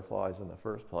of butterflies in the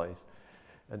first place.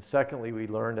 And secondly, we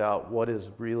learned out what is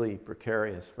really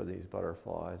precarious for these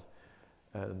butterflies.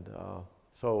 And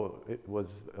So it was,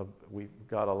 we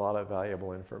got a lot of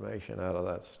valuable information out of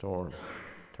that storm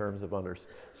in terms of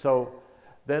So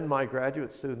then my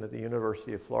graduate student at the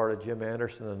University of Florida, Jim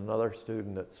Anderson, and another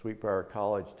student at Sweetbriar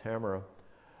College, Tamara,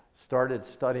 started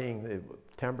studying the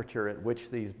temperature at which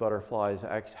these butterflies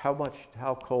act,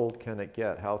 how cold can it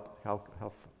get, how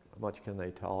much can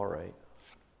they tolerate.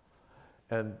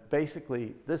 And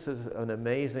basically, this is an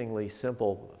amazingly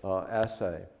simple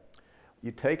assay.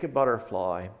 You take a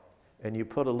butterfly and you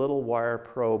put a little wire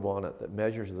probe on it that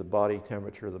measures the body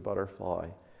temperature of the butterfly.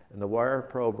 And the wire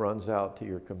probe runs out to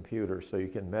your computer so you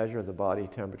can measure the body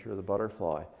temperature of the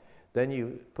butterfly. Then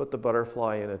you put the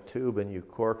butterfly in a tube and you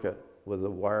cork it with the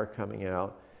wire coming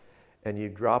out, and you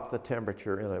drop the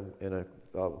temperature in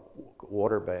a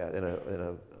water bath, in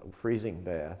a freezing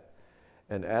bath.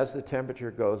 And as the temperature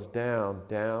goes down,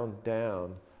 down,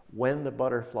 down, when the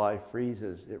butterfly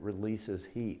freezes, it releases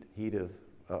heat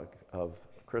of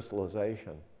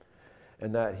crystallization.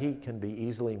 And that heat can be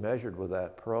easily measured with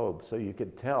that probe. So you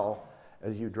could tell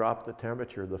as you drop the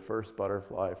temperature, the first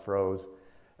butterfly froze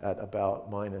at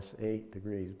about -8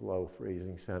 degrees below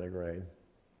freezing centigrade.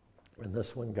 And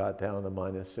this one got down to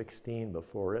 -16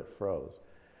 before it froze.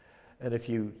 And if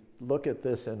you look at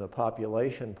this in a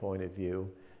population point of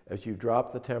view, as you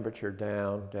drop the temperature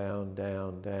down, down,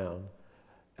 down, down,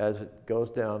 as it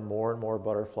goes down, more and more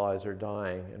butterflies are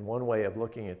dying. And one way of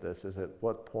looking at this is at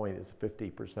what point is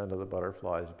 50% of the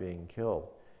butterflies being killed?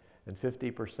 And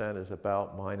 50% is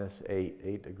about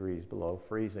 -8 degrees below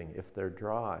freezing if they're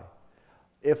dry.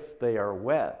 If they are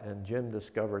wet, and Jim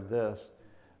discovered this,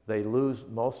 they lose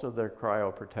most of their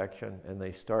cryoprotection and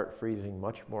they start freezing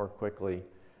much more quickly.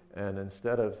 And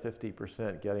instead of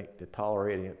 50%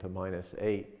 tolerating it to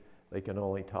 -8, they can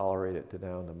only tolerate it to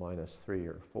down to -3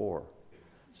 or 4.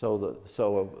 So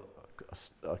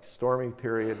a stormy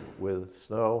period with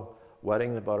snow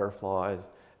wetting the butterflies,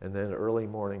 and then early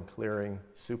morning clearing,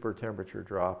 super temperature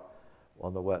drop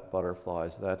on the wet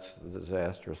butterflies. That's the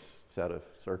disastrous set of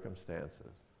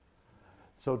circumstances.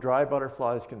 So dry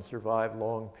butterflies can survive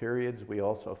long periods. We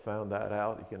also found that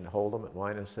out. You can hold them at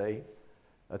 -8.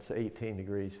 That's 18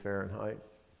 degrees Fahrenheit.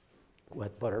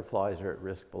 Wet butterflies are at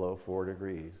risk below 4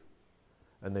 degrees.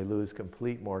 And they lose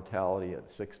complete mortality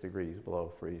at 6 degrees below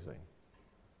freezing.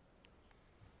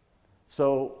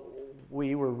 So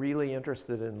we were really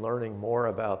interested in learning more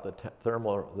about the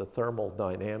thermal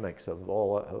dynamics of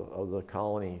all of the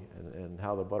colony and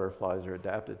how the butterflies are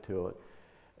adapted to it.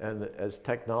 And as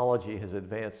technology has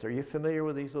advanced, are you familiar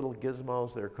with these little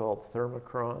gizmos? They're called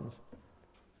thermocrons.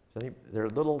 They're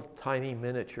little tiny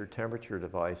miniature temperature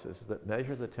devices that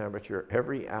measure the temperature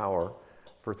every hour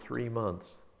for 3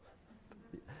 months.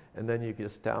 And then you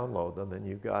just download them,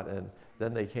 and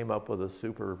then they came up with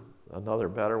another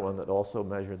better one that also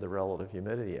measured the relative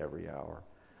humidity every hour.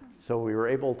 So we were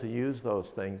able to use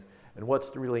those things. And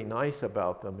what's really nice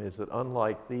about them is that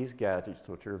unlike these gadgets,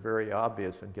 which are very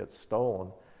obvious and get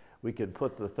stolen, we could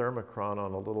put the thermocron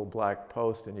on a little black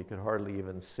post and you could hardly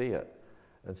even see it.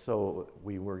 And so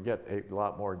we get a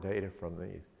lot more data from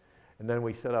these. And then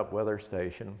we set up weather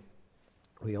station.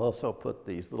 We also put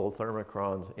these little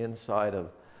thermocrons inside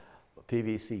of a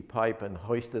PVC pipe and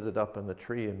hoisted it up in the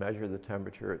tree and measure the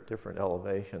temperature at different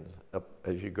elevations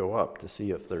as you go up to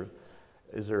see if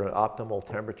is there an optimal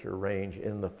temperature range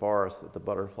in the forest that the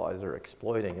butterflies are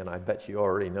exploiting. And I bet you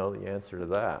already know the answer to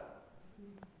that.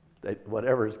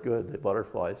 Whatever's good, the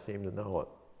butterflies seem to know it.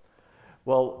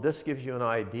 Well, this gives you an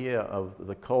idea of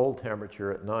the cold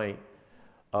temperature at night.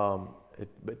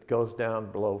 It goes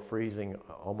down below freezing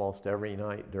almost every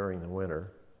night during the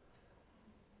winter.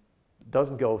 It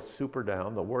doesn't go super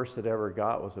down. The worst it ever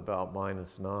got was about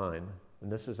 -9.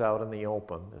 And this is out in the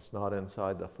open. It's not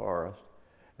inside the forest.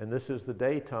 And this is the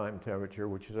daytime temperature,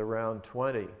 which is around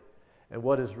 20. And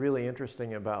what is really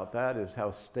interesting about that is how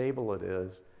stable it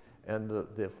is. And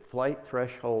the flight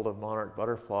threshold of monarch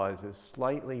butterflies is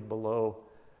slightly below,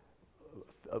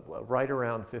 right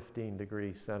around 15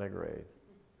 degrees centigrade.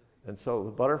 And so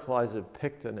the butterflies have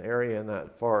picked an area in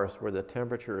that forest where the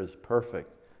temperature is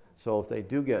perfect. So if they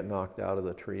do get knocked out of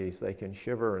the trees, they can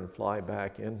shiver and fly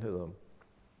back into them.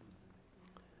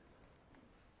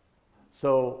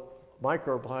 So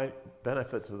micro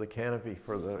benefits of the canopy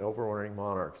for the overwintering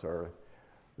monarchs are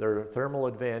there are thermal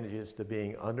advantages to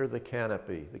being under the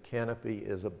canopy. The canopy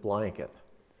is a blanket.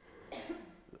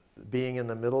 Being in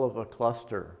the middle of a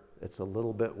cluster, it's a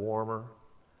little bit warmer.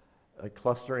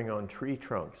 Clustering on tree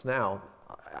trunks. Now,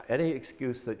 any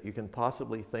excuse that you can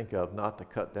possibly think of not to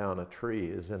cut down a tree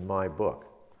is in my book.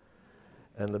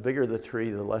 And the bigger the tree,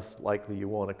 the less likely you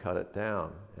want to cut it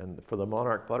down. And for the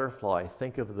monarch butterfly,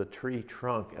 think of the tree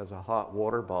trunk as a hot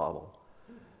water bottle.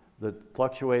 the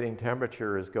fluctuating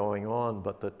temperature is going on,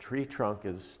 but the tree trunk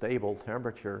is stable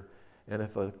temperature. And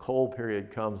if a cold period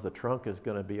comes, the trunk is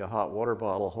going to be a hot water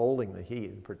bottle holding the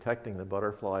heat and protecting the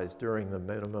butterflies during the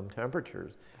minimum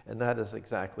temperatures. And that is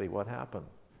exactly what happened.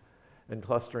 And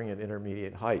clustering at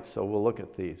intermediate heights. So we'll look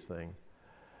at these things.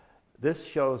 This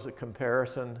shows a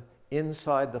comparison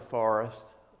inside the forest.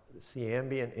 It's the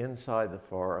ambient inside the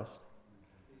forest.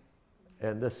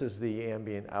 And this is the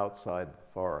ambient outside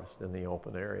the forest in the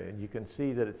open area. And you can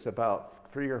see that it's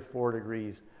about 3 or 4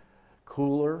 degrees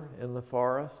cooler in the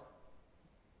forest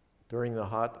during the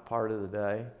hot part of the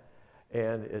day,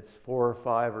 and it's 4 or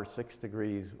 5 or 6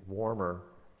 degrees warmer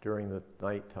during the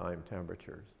nighttime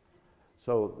temperatures.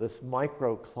 So this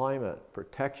microclimate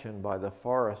protection by the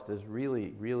forest is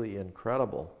really, really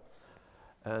incredible.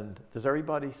 And does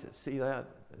everybody see that?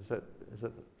 Is it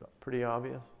pretty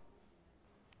obvious?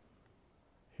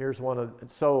 Here's one of,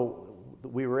 so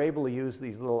we were able to use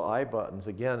these little eye buttons.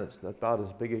 Again, it's about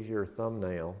as big as your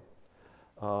thumbnail.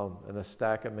 And a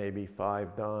stack of maybe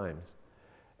 5 dimes.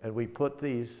 And we put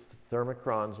these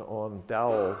thermocrons on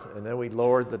dowels, and then we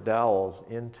lowered the dowels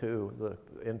into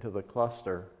the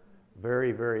cluster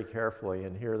very, very carefully.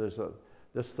 And here this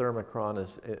thermocron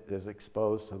is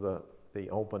exposed to the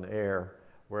open air,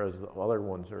 whereas the other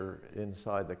ones are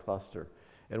inside the cluster.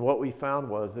 And what we found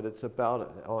was that it's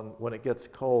about, when it gets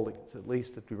cold, it's at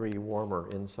least a degree warmer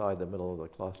inside the middle of the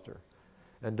cluster.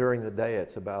 And during the day,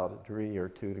 it's about a degree or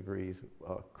 2 degrees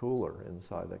cooler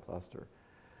inside the cluster.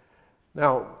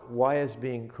 Now, why is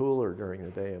being cooler during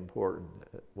the day important?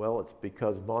 Well, it's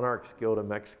because monarchs go to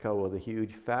Mexico with a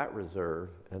huge fat reserve,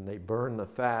 and they burn the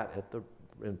fat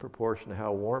in proportion to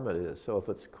how warm it is. So if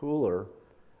it's cooler,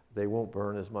 they won't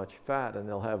burn as much fat, and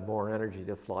they'll have more energy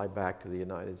to fly back to the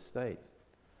United States.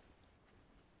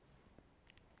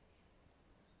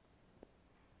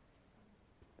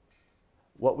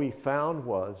 What we found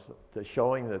was,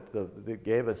 showing that that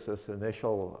gave us this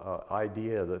initial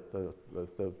idea that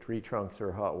the tree trunks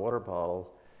are hot water bottles,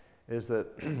 is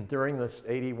that during this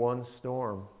 81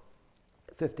 storm,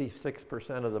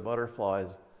 56% of the butterflies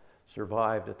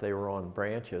survived if they were on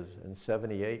branches, and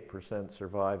 78%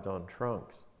 survived on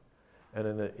trunks. And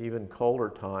in an even colder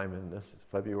time, and this is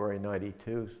February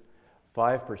 '92,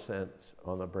 5%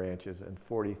 on the branches and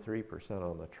 43%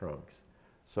 on the trunks.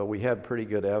 So we had pretty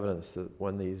good evidence that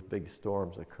when these big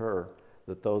storms occur,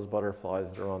 that those butterflies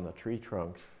that are on the tree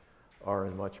trunks are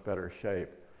in much better shape.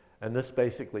 And this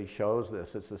basically shows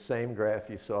this. It's the same graph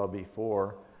you saw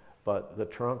before, but the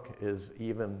trunk is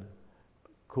even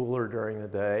cooler during the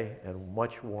day and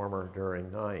much warmer during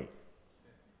night.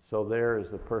 So there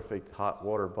is the perfect hot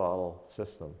water bottle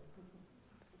system.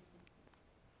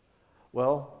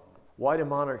 Well, why do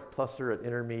monarchs cluster at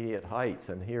intermediate heights?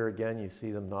 And here again, you see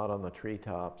them not on the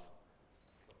treetops.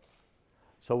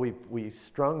 So we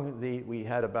strung we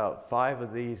had about 5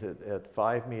 of these at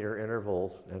 5-meter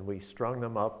intervals, and we strung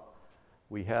them up.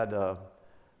 We had a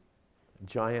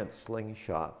giant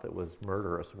slingshot that was a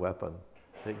murderous weapon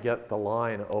to get the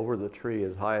line over the tree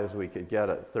as high as we could get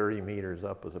it. 30 meters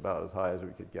up was about as high as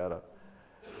we could get it.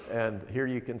 And here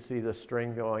you can see the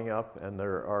string going up, and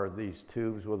there are these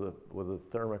tubes with the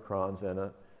thermocrons in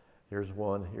it. Here's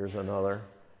one, here's another.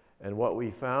 And what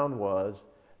we found was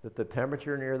that the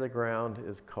temperature near the ground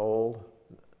is cold.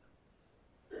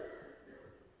 And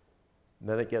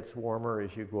then it gets warmer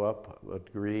as you go up a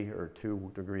degree or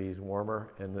 2 degrees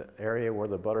warmer. And the area where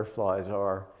the butterflies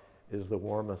are is the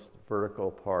warmest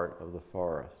vertical part of the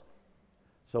forest.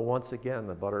 So once again,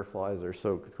 the butterflies are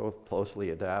so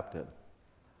closely adapted.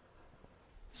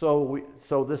 So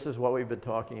this is what we've been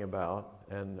talking about,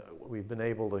 and we've been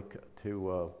able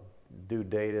to do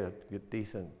data, get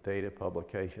decent data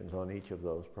publications on each of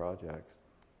those projects.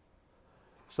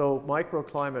 So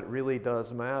microclimate really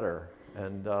does matter,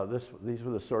 and these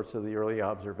were the sorts of the early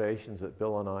observations that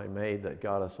Bill and I made that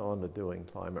got us on to doing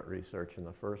climate research in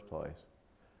the first place.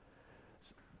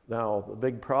 Now, the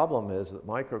big problem is that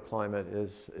microclimate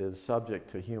is subject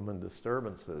to human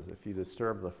disturbances. If you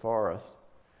disturb the forest,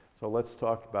 so let's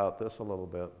talk about this a little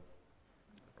bit.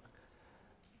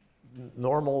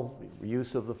 Normal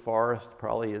use of the forest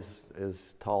probably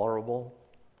is tolerable.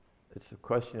 It's a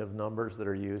question of numbers that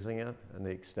are using it and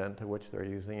the extent to which they're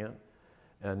using it.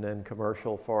 And then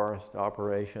commercial forest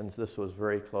operations. This was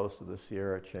very close to the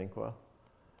Sierra Cinque.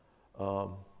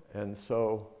 And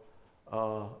so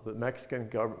the Mexican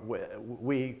government,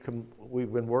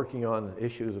 we've been working on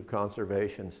issues of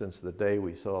conservation since the day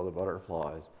we saw the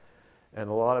butterflies. And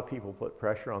a lot of people put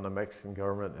pressure on the Mexican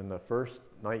government, and the first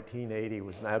 1980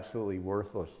 was an absolutely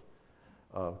worthless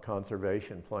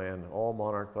conservation plan. All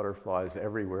monarch butterflies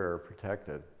everywhere are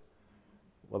protected.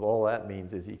 Well, all that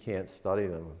means is you can't study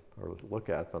them or look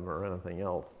at them or anything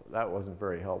else. That wasn't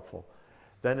very helpful.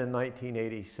 Then in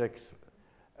 1986,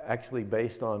 actually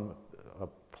based on a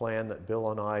plan that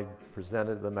Bill and I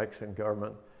presented to the Mexican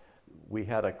government, we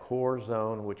had a core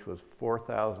zone which was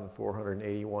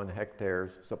 4,481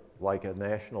 hectares, so like a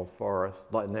national forest,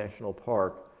 like a national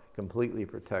park, completely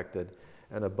protected,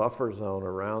 and a buffer zone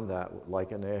around that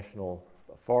like a national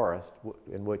forest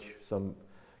in which some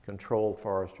controlled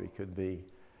forestry could be.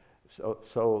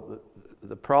 So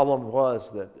the problem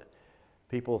was that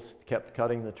people kept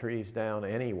cutting the trees down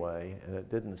anyway, and it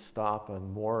didn't stop,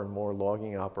 and more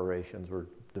logging operations were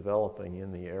developing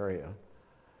in the area,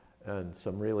 and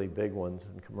some really big ones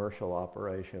and commercial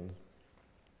operations.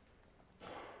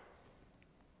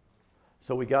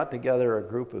 So we got together a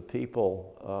group of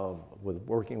people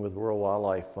working with World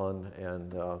Wildlife Fund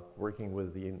and working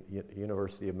with the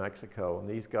University of Mexico. And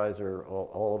these guys are,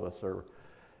 all of us are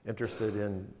interested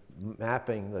in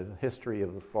mapping the history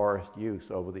of the forest use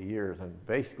over the years. And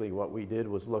basically what we did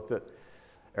was looked at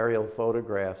aerial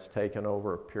photographs taken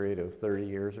over a period of 30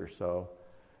 years or so.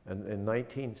 And in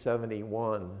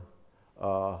 1971,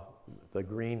 the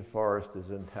green forest is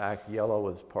intact, yellow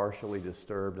is partially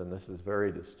disturbed, and this is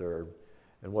very disturbed.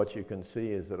 And what you can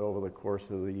see is that over the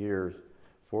course of the years,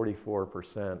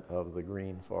 44% of the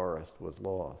green forest was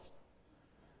lost.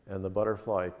 And the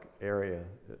butterfly area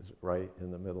is right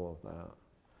in the middle of that.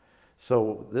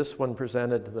 So this one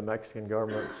presented to the Mexican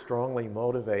government strongly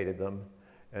motivated them.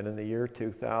 And in the year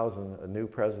 2000, a new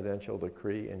presidential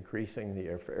decree increasing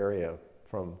the area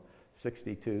from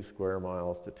 62 square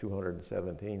miles to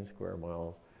 217 square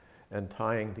miles, and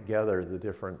tying together the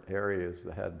different areas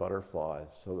that had butterflies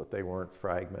so that they weren't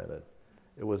fragmented.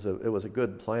 It was a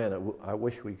good plan. I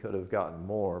wish we could have gotten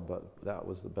more, but that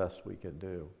was the best we could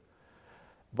do.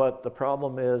 But the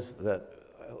problem is that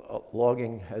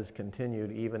logging has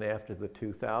continued even after the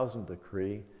 2000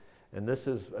 decree, and this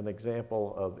is an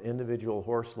example of individual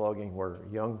horse logging where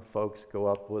young folks go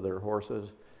up with their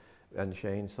horses and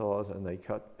chainsaws and they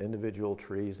cut individual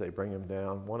trees, they bring them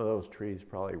down. One of those trees is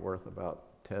probably worth about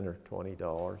 $10 or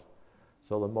 $20.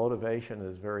 So the motivation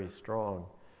is very strong.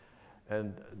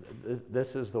 And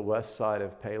this is the west side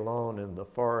of Pelon, and the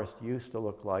forest used to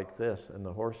look like this, and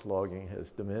the horse logging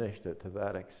has diminished it to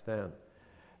that extent.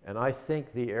 And I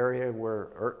think the area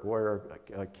where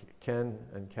Ken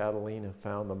and Catalina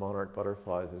found the monarch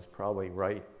butterflies is probably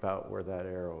right about where that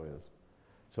arrow is.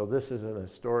 So this is an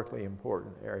historically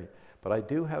important area. But I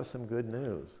do have some good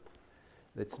news.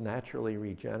 It's naturally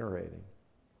regenerating.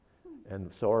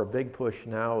 And so our big push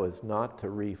now is not to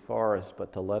reforest,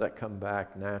 but to let it come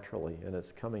back naturally. And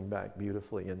it's coming back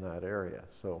beautifully in that area.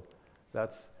 So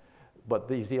that's, but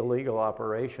these illegal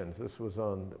operations, this was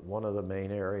on one of the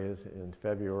main areas in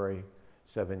February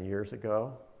 7 years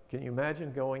ago. Can you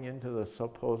imagine going into the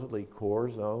supposedly core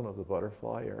zone of the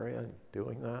butterfly area and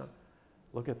doing that?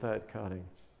 Look at that cutting.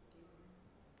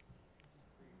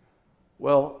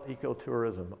 Well,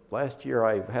 ecotourism. Last year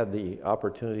I had the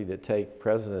opportunity to take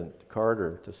President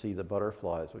Carter to see the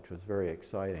butterflies, which was very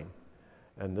exciting.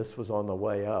 And this was on the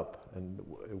way up, and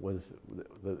it was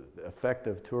the effect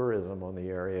of tourism on the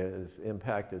area,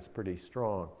 impact is pretty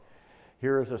strong.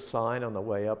 Here is a sign on the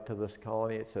way up to this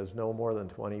colony. It says no more than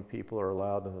 20 people are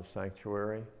allowed in the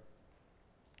sanctuary.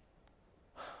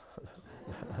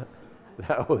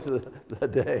 That was the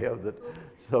day of the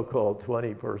so-called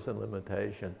 20-person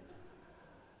limitation.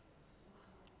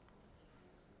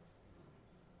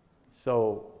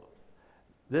 So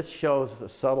this shows a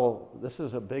subtle, this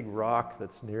is a big rock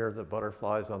that's near the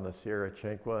butterflies on the Sierra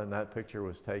Chinqua, and that picture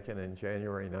was taken in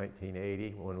January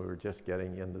 1980 when we were just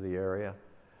getting into the area.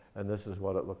 And this is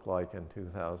what it looked like in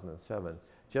 2007,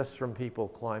 just from people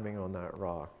climbing on that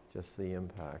rock, just the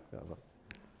impact of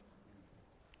it.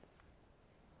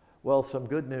 Well, some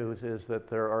good news is that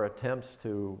there are attempts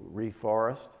to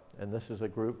reforest, and this is a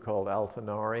group called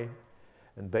Altanari.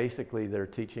 And basically, they're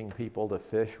teaching people to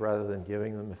fish rather than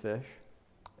giving them fish.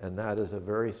 And that is a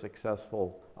very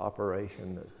successful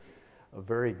operation, a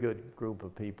very good group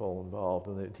of people involved.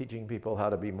 And they're teaching people how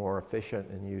to be more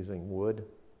efficient in using wood,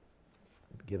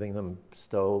 giving them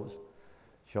stoves,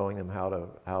 showing them how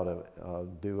to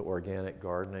do organic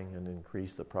gardening and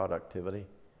increase the productivity.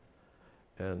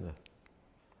 And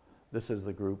this is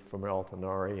the group from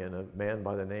Altanari, and a man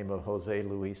by the name of Jose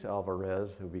Luis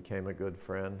Alvarez, who became a good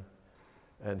friend.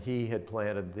 And he had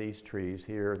planted these trees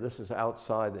here. This is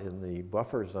outside in the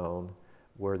buffer zone,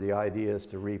 where the idea is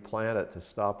to replant it to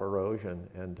stop erosion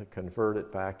and to convert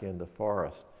it back into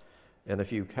forest. And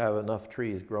if you have enough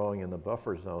trees growing in the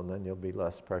buffer zone, then you'll be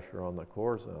less pressure on the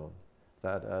core zone.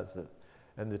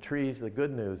 And the trees, the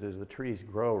good news is the trees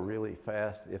grow really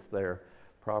fast if they're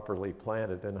properly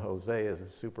planted, and Jose is a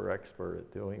super expert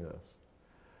at doing this.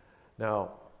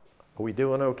 Now, are we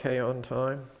doing okay on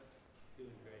time?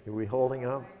 Are we holding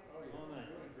up?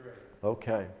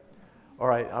 Okay. All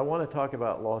right, I want to talk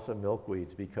about loss of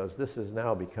milkweeds because this has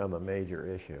now become a major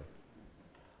issue.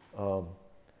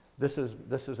 This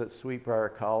is at Briar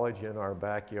College in our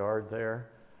backyard there,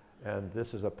 and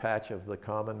this is a patch of the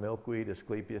common milkweed,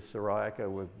 Asclepias syriaca,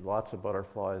 with lots of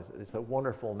butterflies. It's a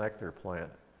wonderful nectar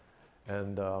plant,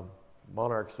 and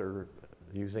monarchs are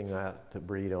using that to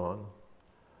breed on.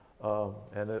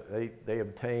 And they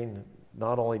obtain,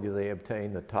 not only do they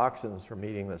obtain the toxins from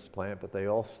eating this plant, but they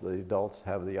also, the adults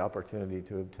have the opportunity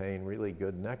to obtain really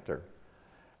good nectar.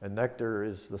 And nectar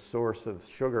is the source of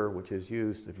sugar, which is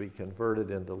used to be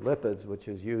converted into lipids, which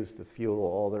is used to fuel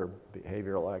all their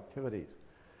behavioral activities.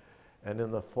 And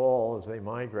in the fall, as they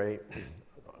migrate,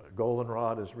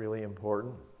 goldenrod is really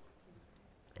important,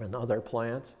 and other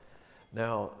plants.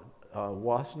 Now,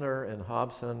 Wassner and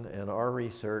Hobson and our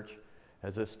research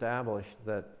has established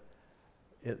that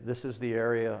this is the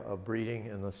area of breeding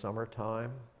in the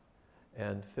summertime,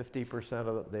 and 50%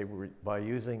 of by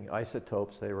using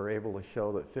isotopes, they were able to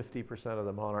show that 50% of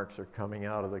the monarchs are coming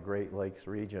out of the Great Lakes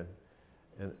region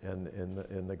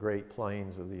in the Great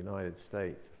Plains of the United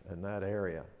States, in that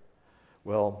area.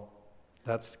 Well,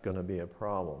 that's going to be a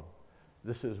problem.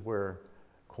 This is where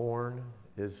corn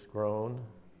is grown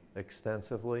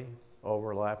extensively,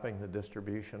 overlapping the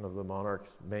distribution of the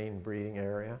monarch's main breeding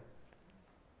area.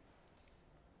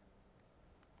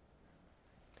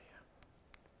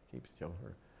 Keeps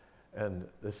jumping. And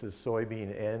this is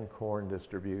soybean and corn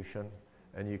distribution.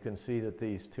 And you can see that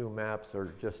these two maps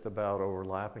are just about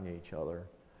overlapping each other.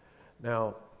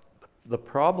 Now, the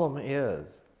problem is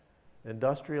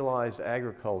industrialized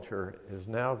agriculture has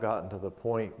now gotten to the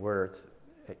point where it's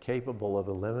capable of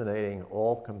eliminating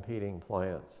all competing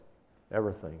plants.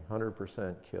 Everything,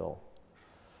 100% kill.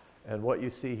 And what you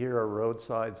see here are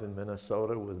roadsides in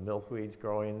Minnesota with milkweeds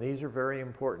growing. These are very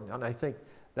important, and I think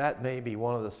that may be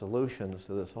one of the solutions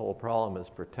to this whole problem, is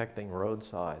protecting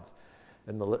roadsides.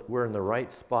 And we're in the right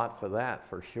spot for that,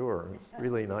 for sure. It's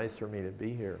really nice for me to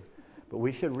be here. But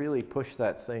we should really push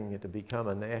that thing to become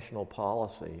a national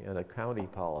policy and a county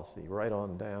policy right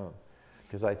on down.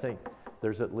 Because I think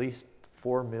there's at least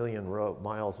 4 million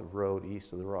miles of road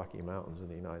east of the Rocky Mountains in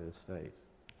the United States.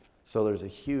 So there's a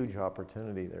huge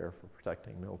opportunity there for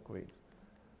protecting milkweeds.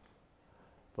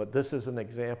 But this is an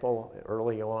example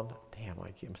early on. Damn,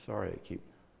 I'm sorry, I keep.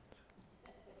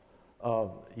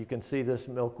 You can see this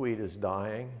milkweed is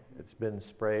dying. It's been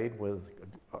sprayed with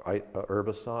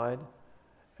herbicide.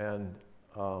 And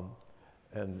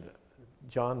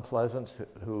John Pleasance,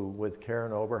 who with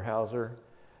Karen Oberhauser,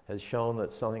 has shown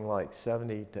that something like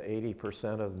 70 to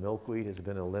 80% of milkweed has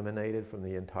been eliminated from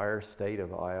the entire state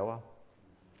of Iowa.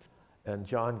 And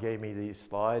John gave me these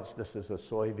slides. This is a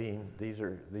soybean. These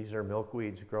are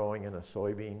milkweeds growing in a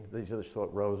soybean. These are the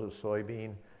rows of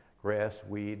soybean, grass,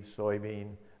 weeds,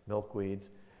 soybean, milkweeds.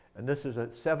 And this is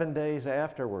at 7 days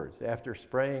afterwards, after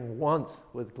spraying once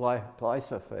with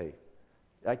glyphosate.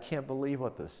 I can't believe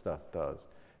what this stuff does.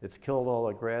 It's killed all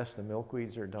the grass. The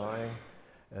milkweeds are dying.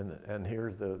 And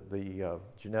here's the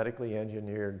genetically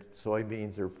engineered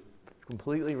soybeans are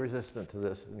completely resistant to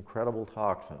this incredible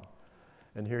toxin.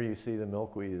 And here you see the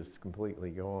milkweed is completely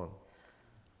gone.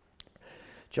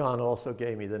 John also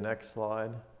gave me the next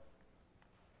slide.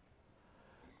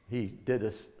 He did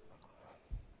a,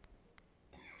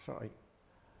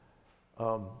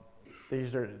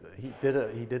 he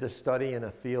did a study in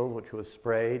a field which was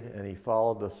sprayed, and he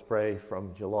followed the spray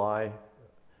from July,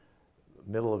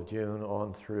 middle of June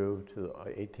on through to the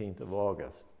 18th of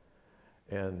August.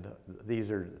 And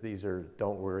these are,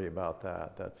 don't worry about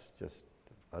that. That's just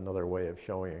another way of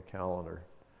showing a calendar.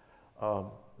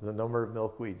 The number of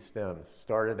milkweed stems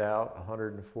started out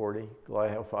 140,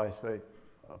 glyphosate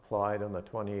applied on the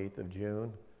 28th of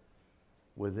June.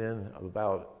 Within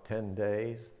about 10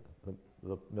 days,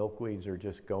 the milkweeds are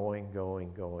just going.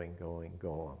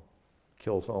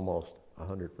 Kills almost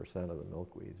 100% of the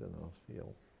milkweeds in those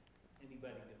fields.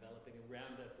 Anybody developing a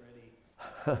Roundup ready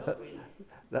milkweed?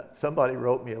 Somebody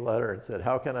wrote me a letter and said,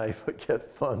 how can I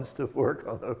get funds to work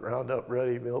on a Roundup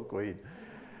Ready milkweed?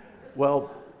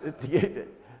 Well,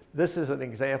 this is an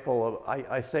example of,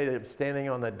 I say that I'm standing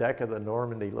on the deck of the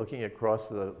Normandy looking across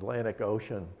the Atlantic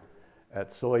Ocean at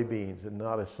soybeans and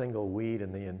not a single weed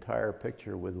in the entire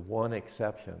picture with one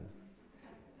exception.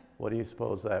 What do you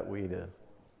suppose that weed is?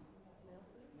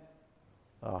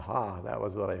 Aha, that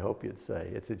was what I hope you'd say.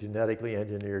 It's a genetically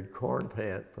engineered corn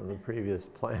plant from the previous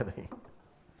planting.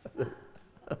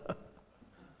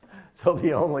 So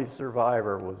the only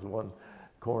survivor was one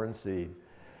corn seed.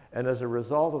 And as a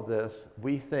result of this,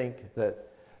 we think that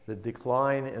the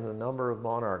decline in the number of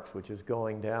monarchs, which is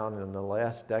going down in the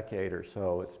last decade or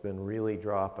so, it's been really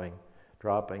dropping.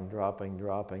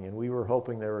 And we were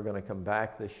hoping they were going to come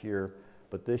back this year,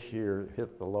 but this year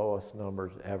hit the lowest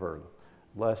numbers ever,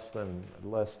 less than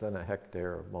a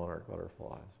hectare of monarch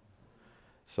butterflies.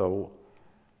 So,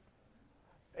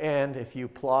 and if you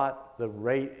plot the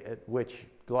rate at which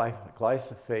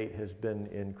glyphosate has been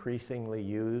increasingly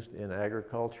used in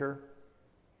agriculture,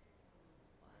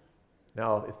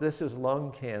 now if this is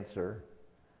lung cancer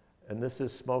and this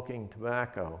is smoking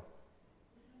tobacco,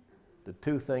 the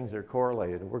two things are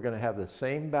correlated. We're going to have the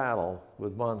same battle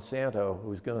with Monsanto,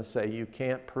 who's going to say you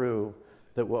can't prove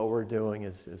that what we're doing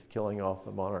is killing off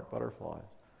the monarch butterflies.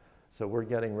 So we're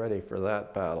getting ready for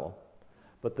that battle.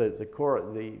 But the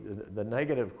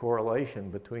negative correlation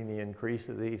between the increase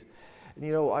of these, and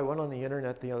you know, I went on the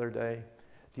internet the other day.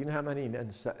 Do you know how many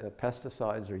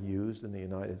pesticides are used in the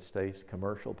United States,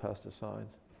 commercial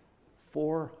pesticides?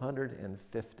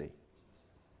 450.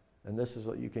 And this is,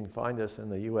 you can find this in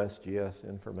the USGS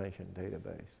information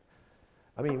database.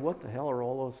 I mean, what the hell are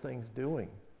all those things doing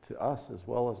to us as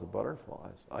well as the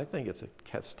butterflies? I think it's a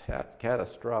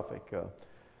catastrophic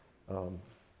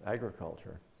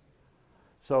agriculture.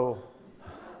 So,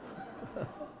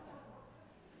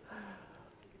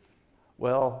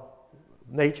 well,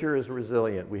 nature is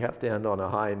resilient. We have to end on a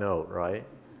high note, right?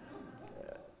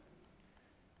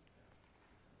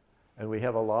 And we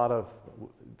have a lot of,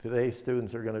 today's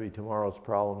students are going to be tomorrow's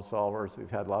problem solvers. We've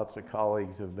had lots of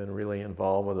colleagues who have been really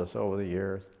involved with us over the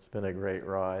years. It's been a great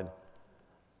ride.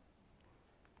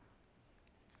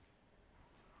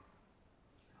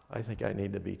 I think I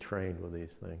need to be trained with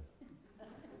these things.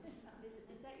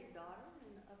 Is that your daughter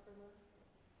in the upper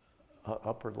left?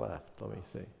 Upper left, let me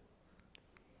see.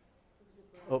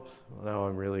 Oops, now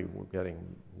I'm really getting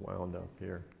wound up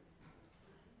here.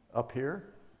 Up here?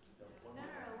 No, one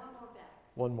more back.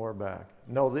 One more back.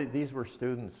 No, these were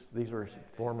students. These were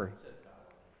former.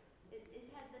 It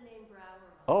had the name Briar.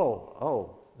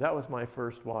 Oh, that was my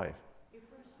first wife. Your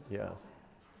first one? Yes.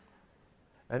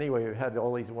 Anyway, we've had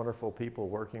all these wonderful people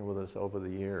working with us over the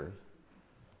years.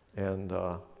 And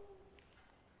Yeah,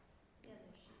 there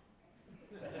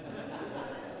she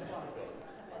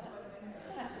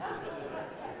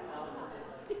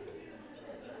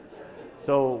is.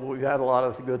 so we've had a lot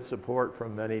of good support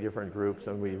from many different groups,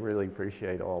 and we really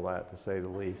appreciate all that, to say the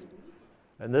least.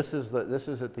 And this is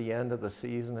at the end of the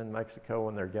season in Mexico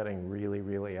when they're getting really,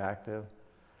 really active.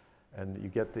 And you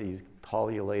get these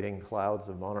pollulating clouds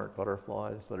of monarch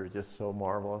butterflies that are just so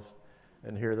marvelous.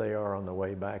 And here they are on the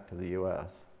way back to the U.S.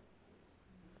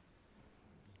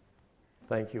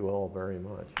 Thank you all very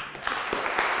much.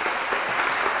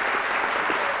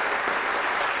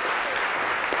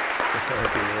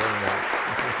 Thank you very much.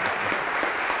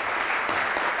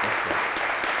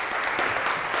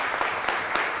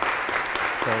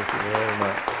 Thank you very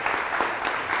much.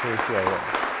 Appreciate it.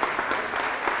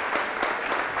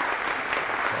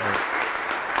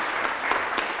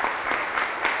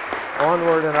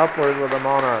 Onward and upward with the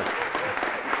monarch.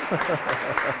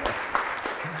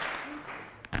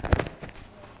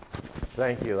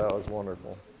 Thank you, that was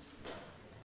wonderful.